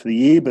just yet for the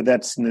year, but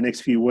that's in the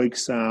next few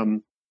weeks.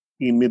 In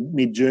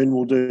mid-June,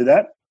 we'll do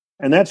that.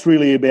 And that's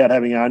really about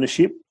having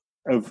ownership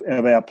of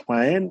our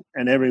plan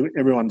and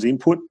everyone's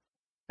input.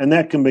 And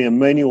that can be a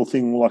menial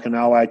thing like an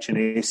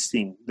OH&S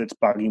thing that's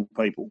bugging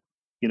people.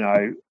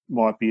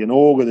 Might be an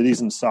auger that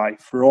isn't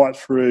safe, right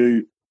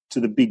through to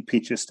the big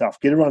picture stuff.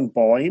 Get everyone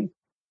buy-in.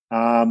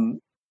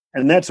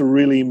 And that's a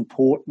really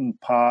important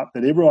part,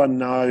 that everyone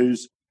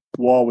knows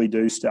why we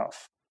do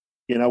stuff.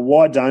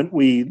 Why don't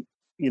we,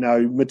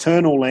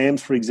 maternal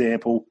lambs, for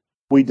example,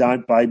 we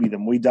don't baby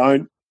them. We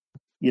don't,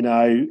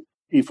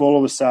 if all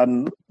of a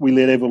sudden we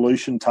let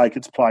evolution take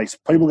its place,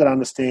 people got to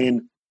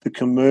understand the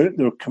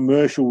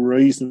commercial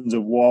reasons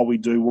of why we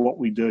do what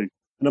we do.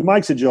 And it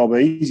makes the job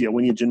easier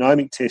when you're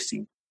genomic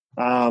testing.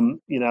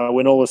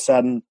 When all of a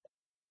sudden,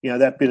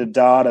 that bit of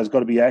data has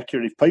got to be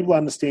accurate. If people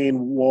understand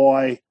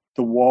why,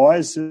 the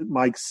whys,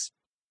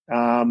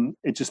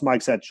 it just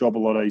makes that job a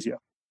lot easier.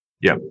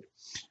 Yeah.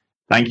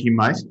 Thank you,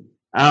 mate.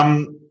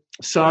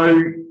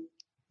 So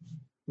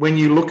when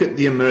you look at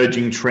the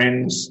emerging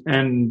trends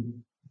and,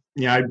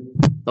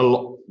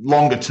 the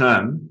longer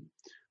term,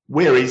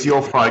 where is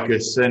your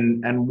focus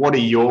and what are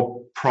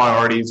your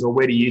priorities, or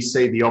where do you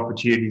see the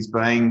opportunities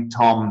being,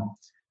 Tom,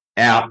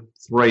 out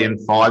 3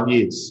 and 5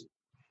 years?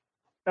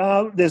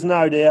 There's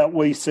no doubt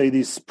we see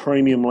this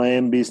premium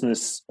lamb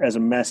business as a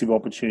massive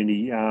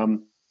opportunity.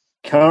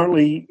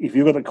 Currently, if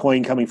you've got the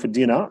Queen coming for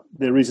dinner,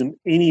 there isn't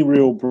any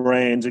real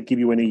brands that give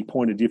you any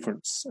point of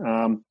difference.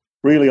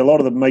 Really, a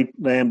lot of the meat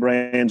lamb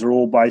brands are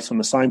all based on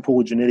the same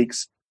pool of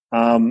genetics,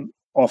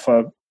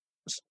 offer,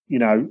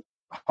 a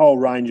whole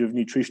range of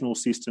nutritional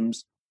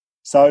systems.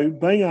 So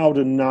being able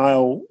to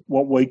nail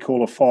what we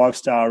call a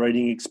 5-star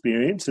eating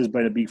experience has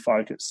been a big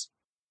focus.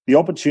 The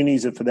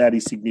opportunities for that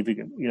is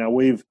significant.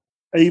 We've,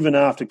 even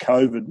after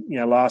COVID,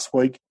 last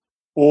week,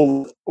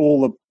 all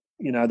the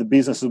the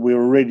businesses we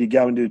were ready to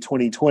go into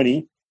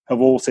 2020 have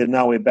all said,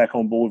 no, we're back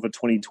on board for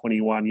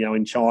 2021,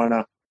 in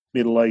China,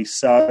 Middle East.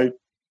 So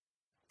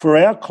for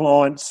our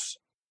clients,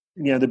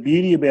 the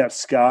beauty about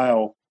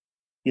scale,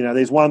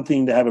 there's one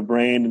thing to have a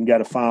brand and go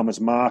to farmers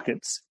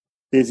markets.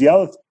 There's the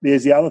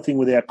other thing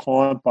with our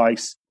client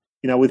base,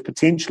 with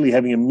potentially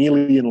having 1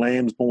 million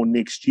lambs born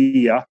next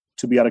year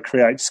to be able to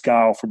create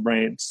scale for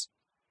brands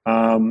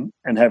and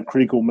have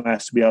critical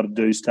mass to be able to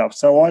do stuff.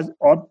 So I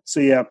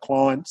see our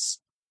clients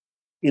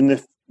in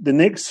the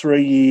next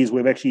 3 years,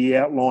 we've actually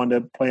outlined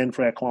a plan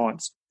for our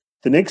clients.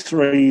 The next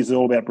 3 years is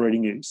all about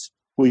breeding ewes.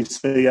 We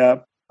see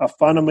a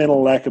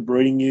fundamental lack of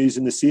breeding ewes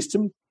in the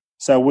system.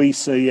 So we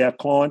see our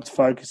clients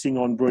focusing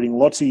on breeding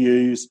lots of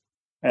ewes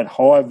at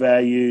high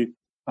value,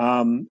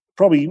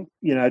 probably,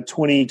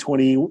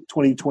 2020,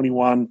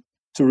 2021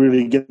 to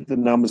really get the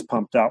numbers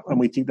pumped up. And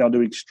we think they'll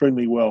do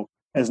extremely well.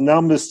 As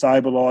numbers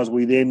stabilise,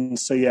 we then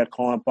see our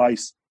client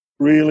base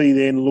really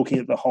then looking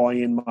at the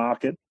high-end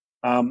market.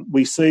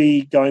 We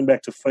see, going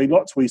back to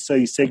feedlots, we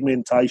see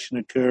segmentation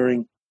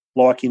occurring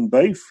like in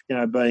beef,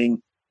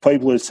 being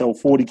people who sell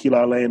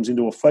 40-kilo lambs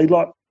into a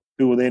feedlot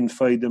who will then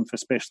feed them for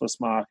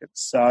specialist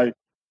markets. So,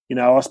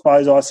 I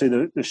suppose I see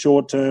the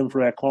short term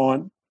for our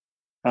client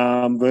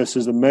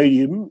versus the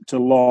medium to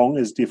long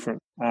is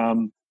different.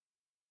 And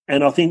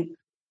I think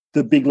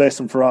the big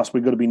lesson for us,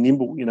 we've got to be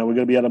nimble. We've got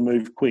to be able to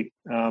move quick.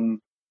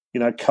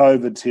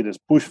 COVID's hit us,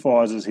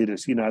 bushfires has hit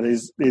us.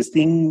 There's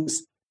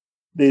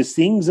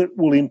things that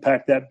will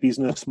impact that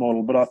business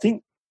model. But I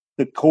think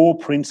the core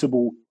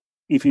principle,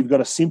 if you've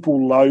got a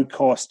simple,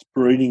 low-cost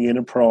breeding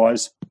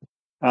enterprise,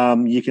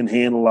 you can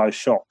handle those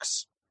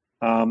shocks.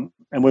 And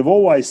we've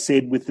always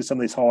said with some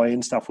of this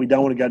high-end stuff, we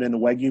don't want to go down the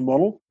Wagyu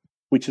model,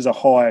 which is a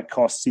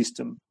higher-cost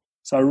system.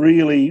 So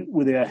really,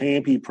 with our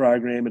Hampy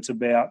program, it's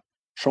about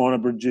trying to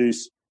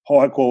produce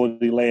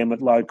high-quality lamb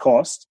at low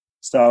cost.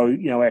 So,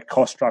 our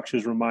cost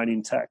structures remain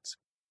intact.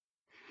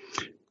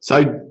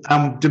 So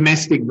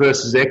domestic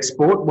versus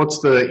export, what's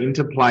the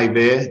interplay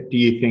there, do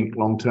you think,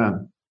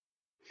 long-term?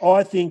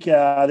 I think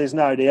there's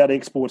no doubt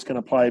export's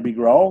going to play a big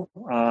role.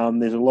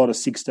 There's a lot of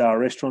 6-star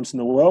restaurants in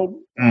the world.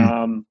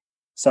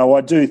 So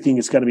I do think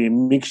it's going to be a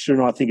mixture,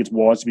 and I think it's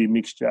wise to be a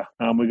mixture.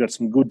 We've got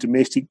some good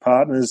domestic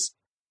partners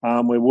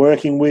we're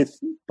working with,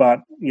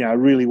 but,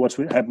 really what's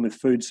happened with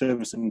food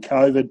service and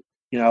COVID,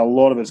 a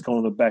lot of it's gone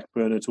on the back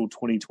burner till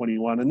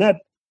 2021. And that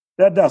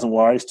doesn't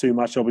worry us too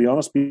much, I'll be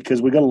honest,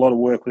 because we've got a lot of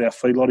work with our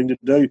feedlotting to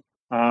do.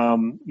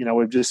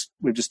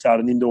 We've just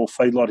started an indoor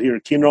feedlot here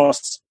at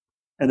Kinross,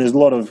 and there's a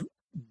lot of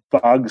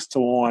bugs to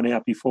line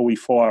out before we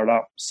fire it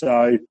up.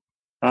 So,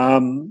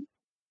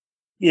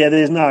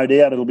 there's no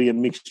doubt it'll be a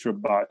mixture of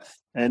both.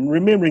 And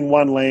remembering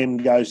one lamb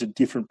goes to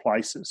different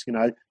places.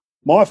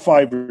 My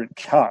favourite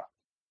cut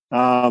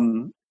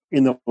in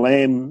the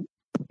lamb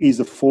is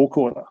the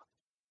forequarter,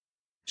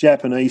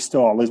 Japanese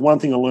style. There's one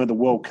thing I learned at the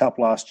World Cup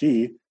last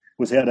year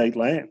was how to eat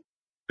lamb.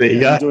 There you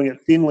go. Doing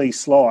it thinly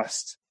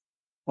sliced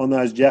on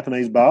those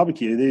Japanese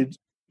barbecue,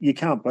 you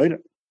can't beat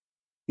it.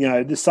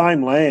 the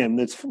same lamb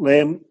that's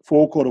lamb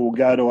forequarter will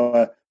go to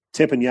a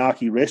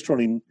teppanyaki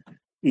restaurant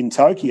in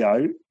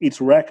Tokyo,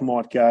 its rack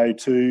might go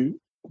to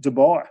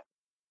Dubai.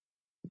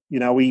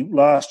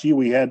 Last year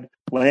we had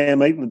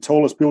lamb eating the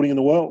tallest building in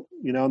the world,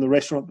 and the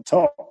restaurant at the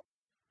top.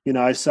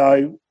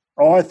 So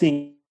I think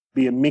it'd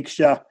be a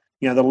mixture.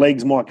 The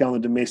legs might go in the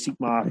domestic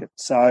market.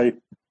 So,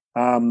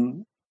 I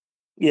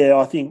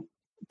think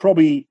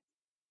probably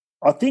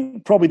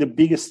the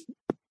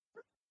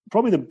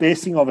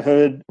best thing I've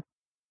heard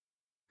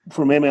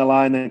from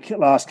MLA in the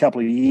last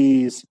couple of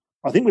years,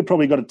 I think we've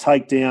probably got to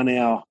take down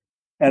our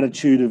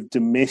attitude of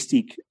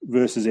domestic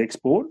versus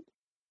export,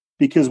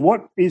 because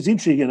what is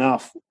interesting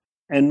enough,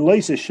 and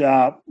Lisa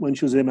Sharp, when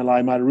she was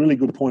MLA, made a really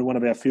good point in one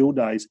of our field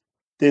days,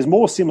 there's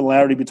more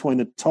similarity between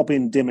the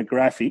top-end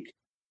demographic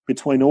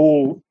between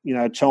all,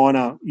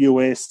 China,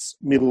 US,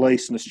 Middle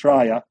East and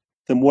Australia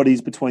than what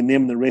is between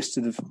them and the rest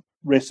of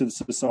the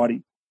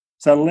society.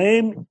 So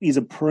lamb is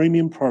a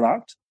premium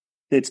product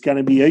that's going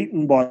to be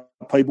eaten by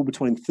people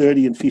between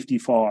 30 and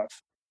 55,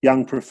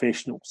 young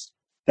professionals.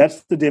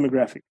 That's the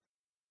demographic.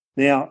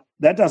 Now,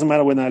 that doesn't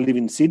matter when they live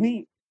in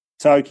Sydney,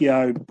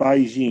 Tokyo,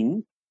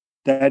 Beijing.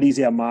 That is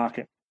our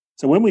market.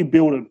 So when we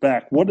build it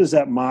back, what does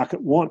that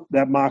market want?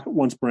 That market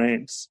wants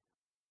brands.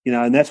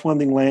 And that's one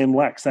thing lamb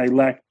lacks. They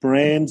lack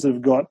brands that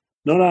have got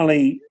not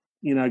only,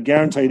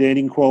 guaranteed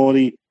eating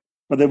quality,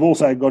 but they've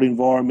also got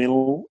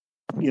environmental,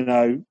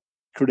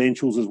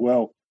 credentials as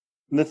well.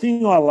 And the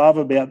thing I love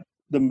about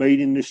the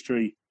meat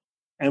industry,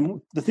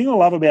 and the thing I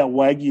love about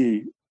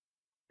Wagyu,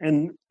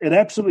 and it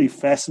absolutely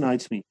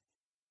fascinates me,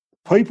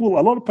 a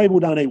lot of people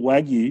don't eat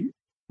Wagyu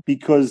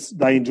because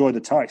they enjoy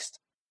the taste.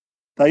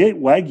 They eat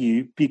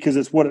Wagyu because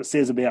it's what it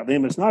says about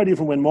them. It's no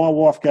different when my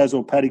wife goes to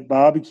a paddock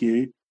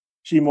barbecue.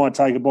 She might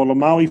take a bottle of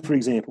Moe, for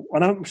example.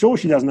 And I'm sure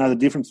she doesn't know the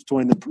difference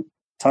between the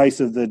taste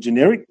of the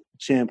generic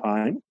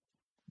champagne,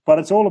 but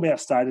it's all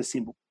about status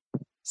symbol.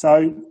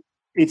 So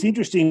it's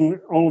interesting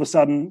all of a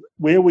sudden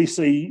where we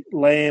see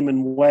lamb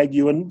and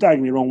Wagyu, and don't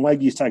get me wrong,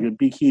 Wagyu's taken a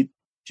big hit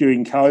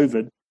during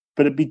COVID,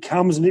 but it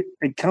becomes an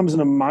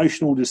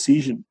emotional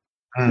decision.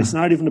 It's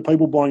no different to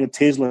people buying a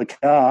Tesla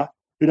car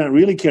who don't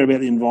really care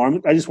about the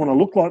environment. They just want to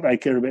look like they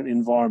care about the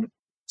environment.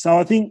 So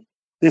I think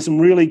there's some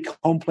really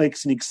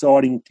complex and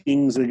exciting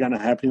things that are going to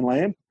happen in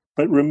lamb,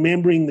 but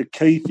remembering the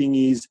key thing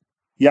is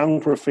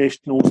young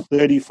professionals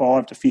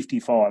 35 to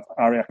 55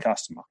 are our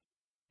customer.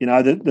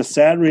 The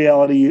sad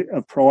reality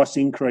of price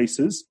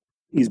increases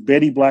is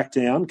Betty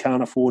Blackdown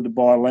can't afford to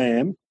buy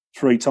lamb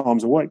 3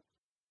 times a week.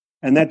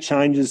 And that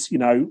changes,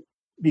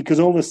 because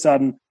all of a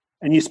sudden,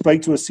 and you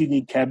speak to a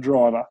Sydney cab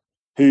driver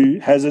who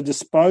has a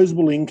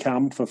disposable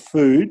income for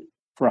food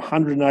for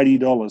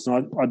 $180.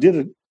 And I did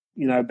it,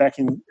 back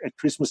at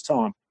Christmas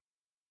time.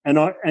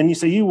 And you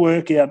say you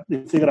work out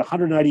if they've got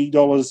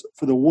 $180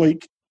 for the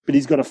week, but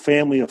he's got a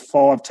family of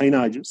 5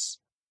 teenagers.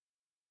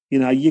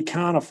 You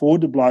can't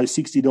afford to blow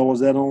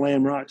 $60 out on a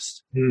lamb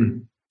roast.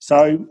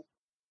 So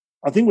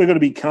I think we've got to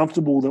be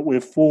comfortable that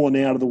we've fallen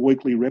out of the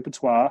weekly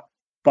repertoire,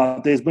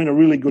 but there's been a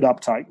really good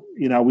uptake,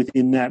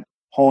 within that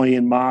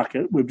high-end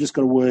market. We've just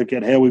got to work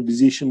out how we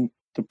position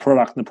the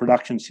product and the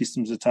production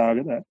systems to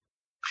target that.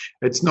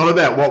 It's not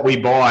about what we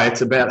buy,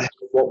 it's about how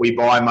what we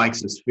buy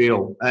makes us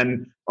feel.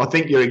 And I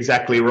think you're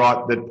exactly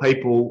right that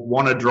people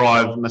want to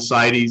drive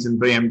Mercedes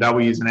and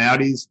BMWs and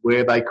Audis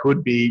where they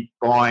could be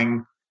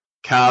buying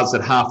cars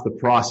at half the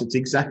price. It's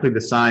exactly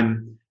the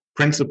same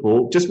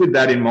principle. Just with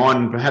that in mind,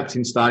 and perhaps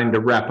in starting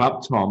to wrap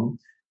up, Tom,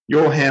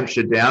 your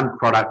Hampshire Down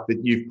product that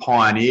you've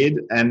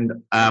pioneered, and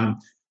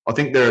I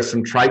think there are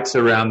some traits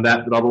around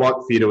that I'd like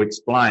for you to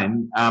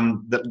explain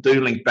that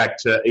do link back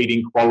to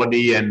eating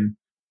quality and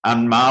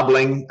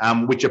marbling,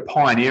 which are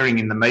pioneering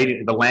in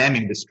the lamb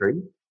industry.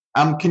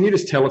 Can you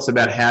just tell us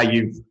about how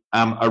you've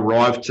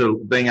arrived to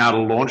being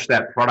able to launch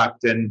that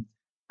product and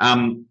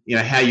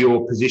how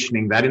you're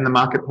positioning that in the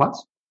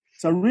marketplace?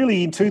 So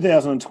really in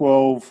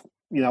 2012,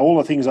 all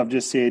the things I've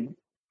just said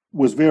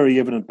was very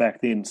evident back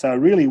then. So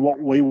really what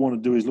we want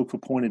to do is look for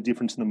point of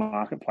difference in the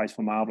marketplace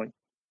for marbling.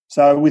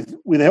 So with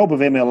the help of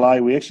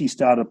MLA, we actually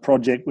started a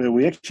project where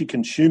we actually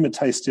consumer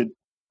tested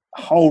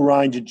a whole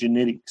range of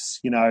genetics,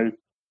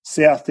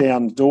 South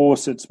Downs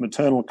Dorsets,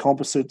 maternal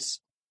composites,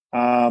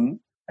 and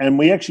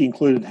we actually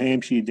included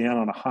Hampshire Down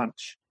on a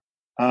hunch.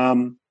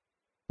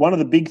 One of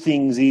the big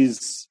things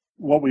is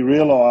what we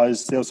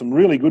realised, there were some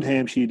really good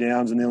Hampshire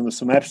Downs and then there was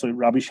some absolute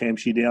rubbish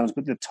Hampshire Downs,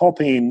 but the top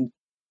end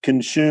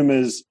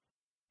consumers,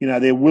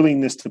 their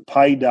willingness to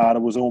pay data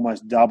was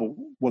almost double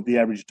what the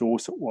average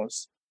Dorset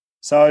was.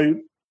 So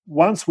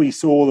once we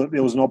saw that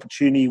there was an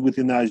opportunity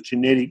within those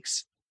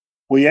genetics,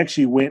 we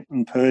actually went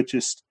and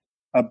purchased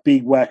a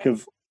big whack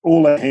of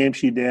all the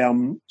Hampshire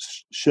Down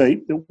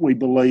sheep that we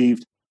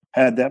believed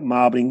had that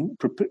marbling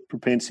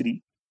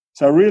propensity.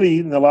 So really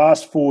in the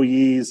last 4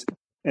 years,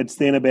 it's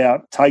then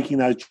about taking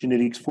those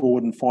genetics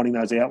forward and finding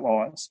those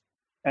outliers.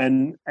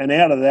 And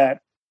out of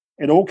that,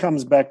 it all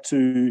comes back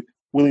to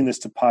willingness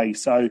to pay.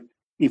 So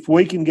if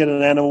we can get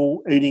an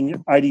animal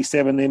eating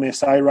 87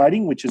 MSA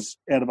rating, which is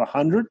out of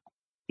 100,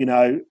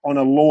 on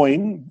a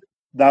loin,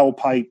 they'll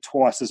pay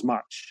twice as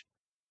much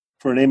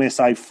for an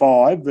MSA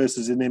 5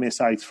 versus an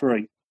MSA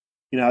 3.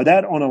 You know,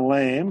 that on a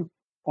lamb,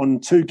 on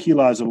 2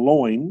 kilos of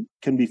loin,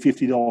 can be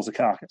 $50 a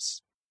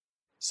carcass.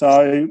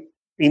 So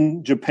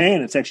in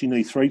Japan, it's actually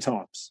nearly 3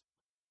 times.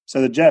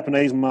 So the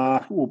Japanese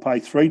market will pay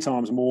 3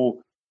 times more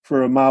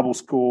for a marble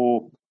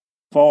score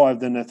 5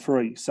 than a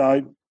 3.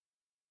 So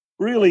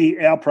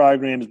really our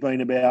program has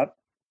been about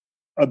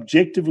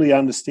objectively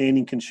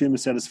understanding consumer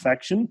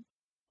satisfaction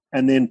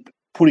and then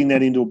putting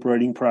that into a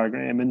breeding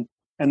program.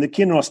 And the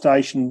Kinross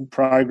Station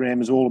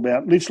program is all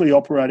about literally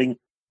operating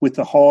with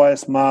the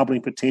highest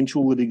marbling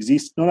potential that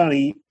exists, not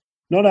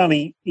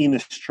only in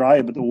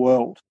Australia but the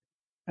world,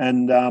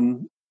 and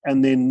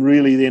then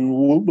really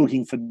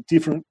looking for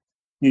different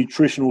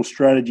nutritional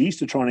strategies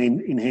to try and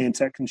enhance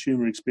that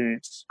consumer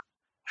experience.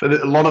 For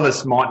a lot of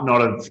us might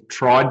not have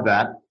tried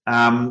that.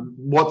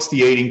 What's the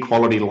eating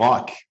quality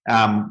like?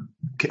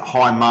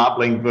 High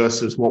marbling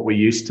versus what we're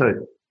used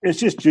to? It's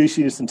just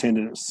juiciness and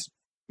tenderness.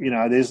 You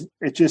know,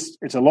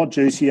 it's a lot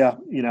juicier.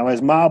 You know,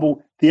 as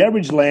marble, the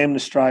average lamb in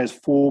Australia is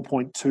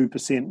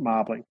 4.2%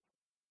 marbling.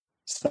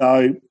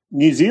 So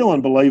New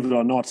Zealand, believe it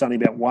or not, it's only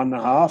about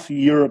 1.5%.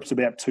 Europe's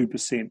about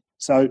 2%.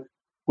 So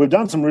we've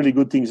done some really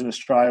good things in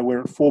Australia.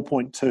 We're at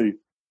 4.2%.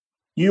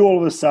 You all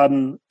of a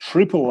sudden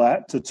triple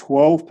that to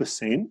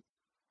 12%.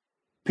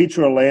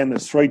 Picture a lamb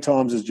that's 3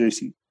 times as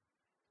juicy.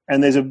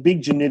 And there's a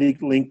big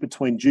genetic link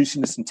between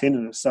juiciness and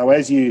tenderness. So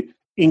as you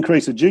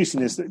increase the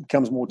juiciness, it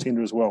becomes more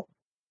tender as well.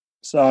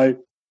 So,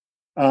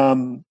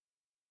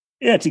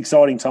 it's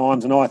exciting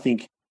times. And I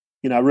think,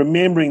 you know,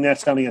 remembering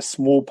that's only a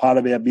small part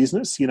of our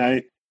business, you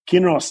know,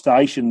 Kinross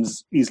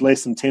Stations is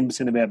less than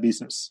 10% of our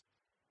business.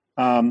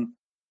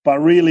 But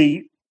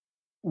really,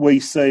 we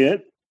see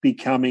it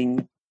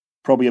becoming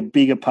probably a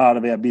bigger part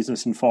of our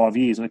business in 5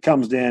 years. And it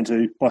comes down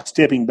to, by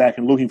stepping back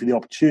and looking for the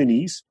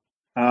opportunities,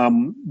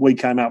 we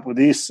came up with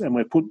this and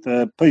we've put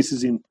the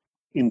pieces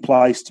in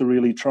place to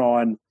really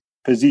try and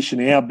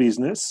position our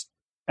business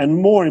and,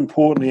 more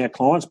importantly, our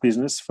clients'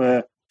 business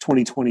for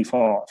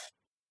 2025.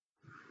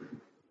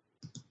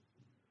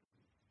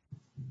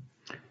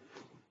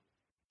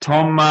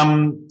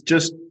 Tom,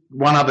 just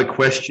one other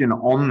question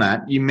on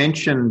that. You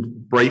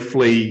mentioned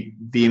briefly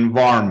the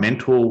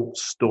environmental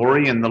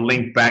story and the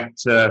link back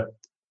to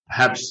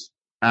perhaps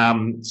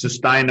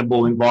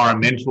sustainable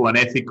environmental and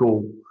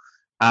ethical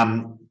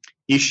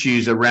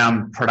issues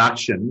around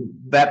production.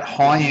 That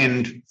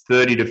high-end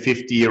 30 to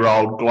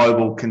 50-year-old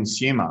global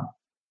consumer,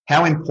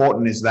 how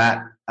important is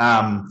that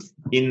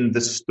in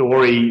the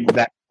story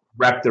that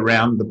wrapped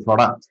around the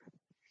product?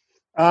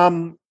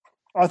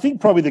 I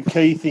think probably the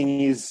key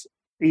thing is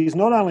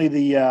not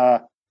only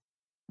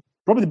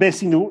probably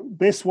the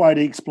best way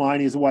to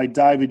explain is the way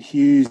David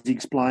Hughes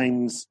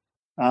explains.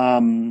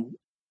 Sorry,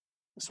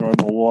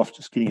 my wife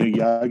just getting her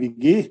yoga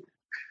gear.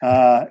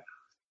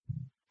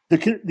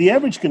 The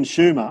average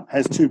consumer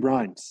has 2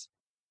 brains.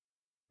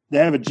 They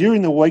have a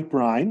during the week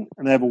brain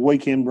and they have a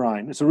weekend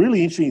brain. It's a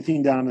really interesting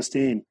thing to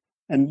understand.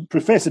 And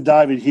Professor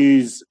David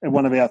Hughes at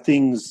one of our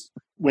things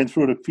went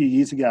through it a few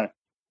years ago.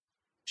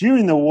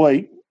 During the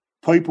week,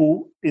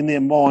 people in their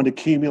mind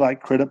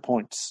accumulate credit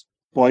points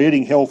by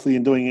eating healthy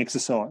and doing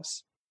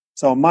exercise.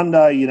 So on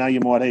Monday, you know, you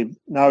might eat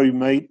no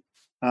meat.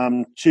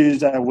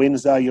 Tuesday,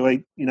 Wednesday, you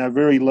eat, you know,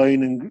 very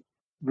lean and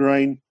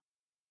green.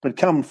 But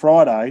come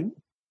Friday,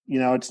 you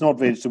know, it's not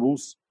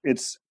vegetables.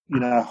 It's, you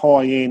know,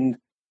 high end.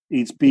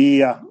 It's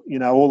beer, you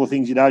know, all the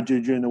things you don't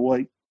do during the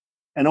week.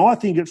 And I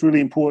think it's really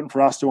important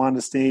for us to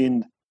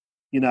understand,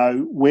 you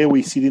know, where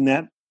we sit in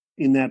that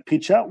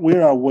picture.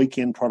 We're a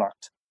weekend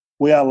product.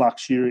 We are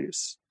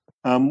luxurious.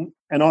 And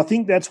I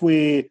think that's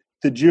where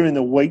the during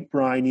the week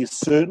brain is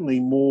certainly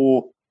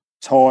more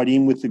tied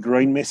in with the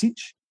green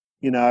message.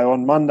 You know,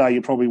 on Monday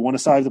you probably want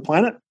to save the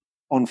planet.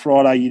 On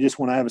Friday you just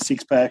want to have a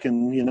 6-pack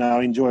and, you know,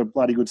 enjoy a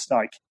bloody good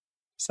steak.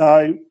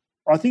 So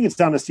I think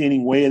it's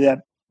understanding where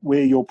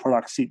your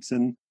product sits,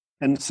 and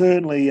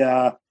certainly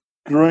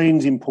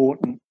green's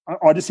important.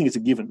 I just think it's a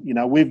given. You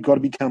know, we've got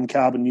to become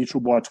carbon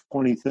neutral by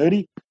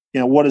 2030. You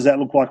know, what does that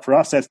look like for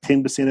us? That's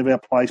 10% of our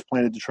place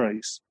planted to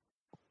trees,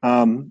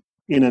 in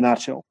a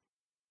nutshell.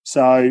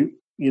 So,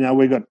 you know,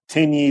 we've got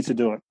 10 years to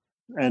do it.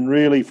 And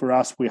really for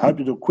us, we hope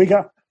to do it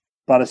quicker,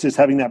 but it's just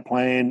having that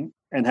plan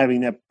and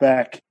having that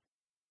back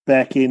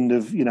end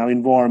of, you know,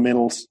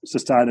 environmental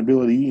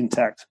sustainability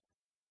intact.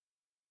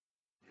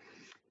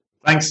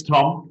 Thanks,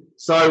 Tom.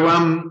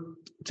 So,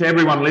 to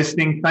everyone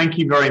listening, thank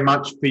you very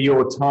much for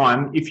your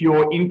time. If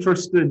you're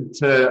interested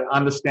to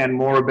understand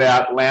more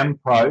about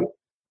LambPro,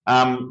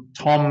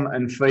 Tom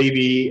and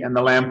Phoebe and the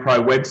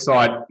LambPro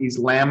website is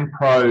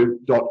lampro.com.au.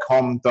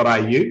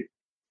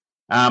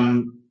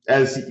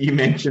 As you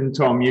mentioned,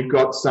 Tom, you've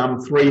got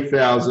some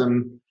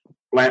 3,000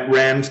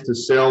 rams to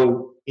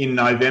sell in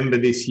November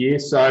this year.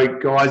 So,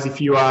 guys,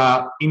 if you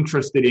are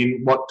interested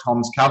in what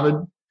Tom's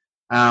covered,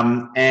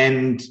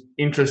 and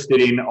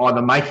interested in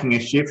either making a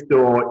shift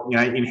or, you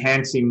know,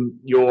 enhancing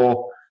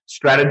your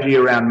strategy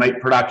around meat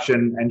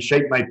production and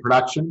sheep meat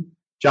production,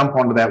 jump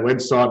onto that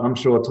website. I'm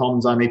sure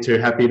Tom's only too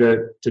happy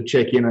to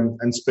check in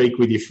and speak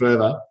with you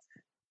further.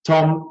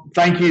 Tom,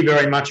 thank you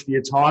very much for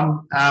your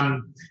time.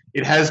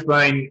 It has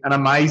been an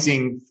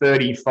amazing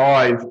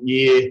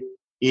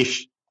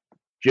 35-year-ish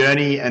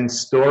journey and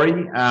story.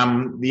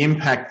 The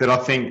impact that I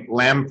think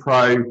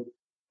Lampro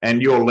and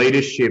your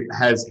leadership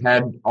has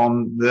had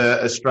on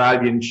the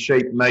Australian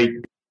sheep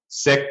meat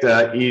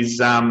sector is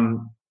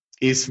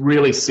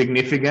really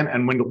significant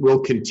and will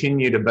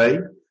continue to be.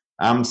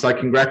 So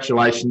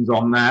congratulations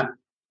on that.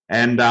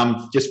 And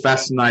just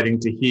fascinating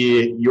to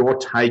hear your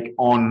take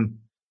on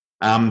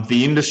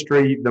the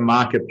industry, the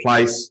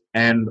marketplace,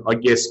 and I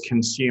guess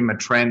consumer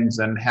trends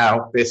and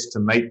how best to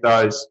meet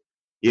those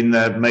in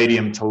the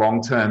medium to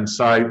long term.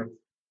 So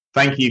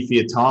thank you for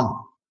your time.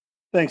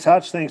 Thanks,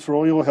 Hutch. Thanks for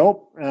all your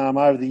help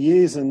over the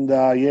years. And,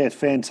 it's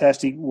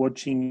fantastic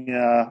watching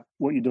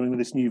what you're doing with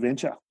this new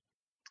venture.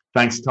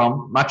 Thanks,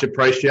 Tom. Much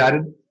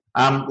appreciated.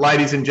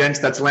 Ladies and gents,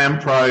 that's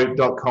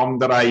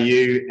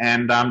lampro.com.au,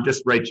 and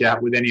just reach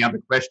out with any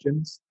other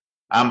questions.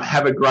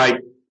 Have a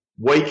great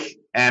week,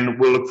 and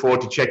we'll look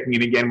forward to checking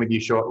in again with you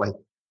shortly.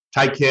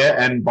 Take care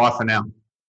and bye for now.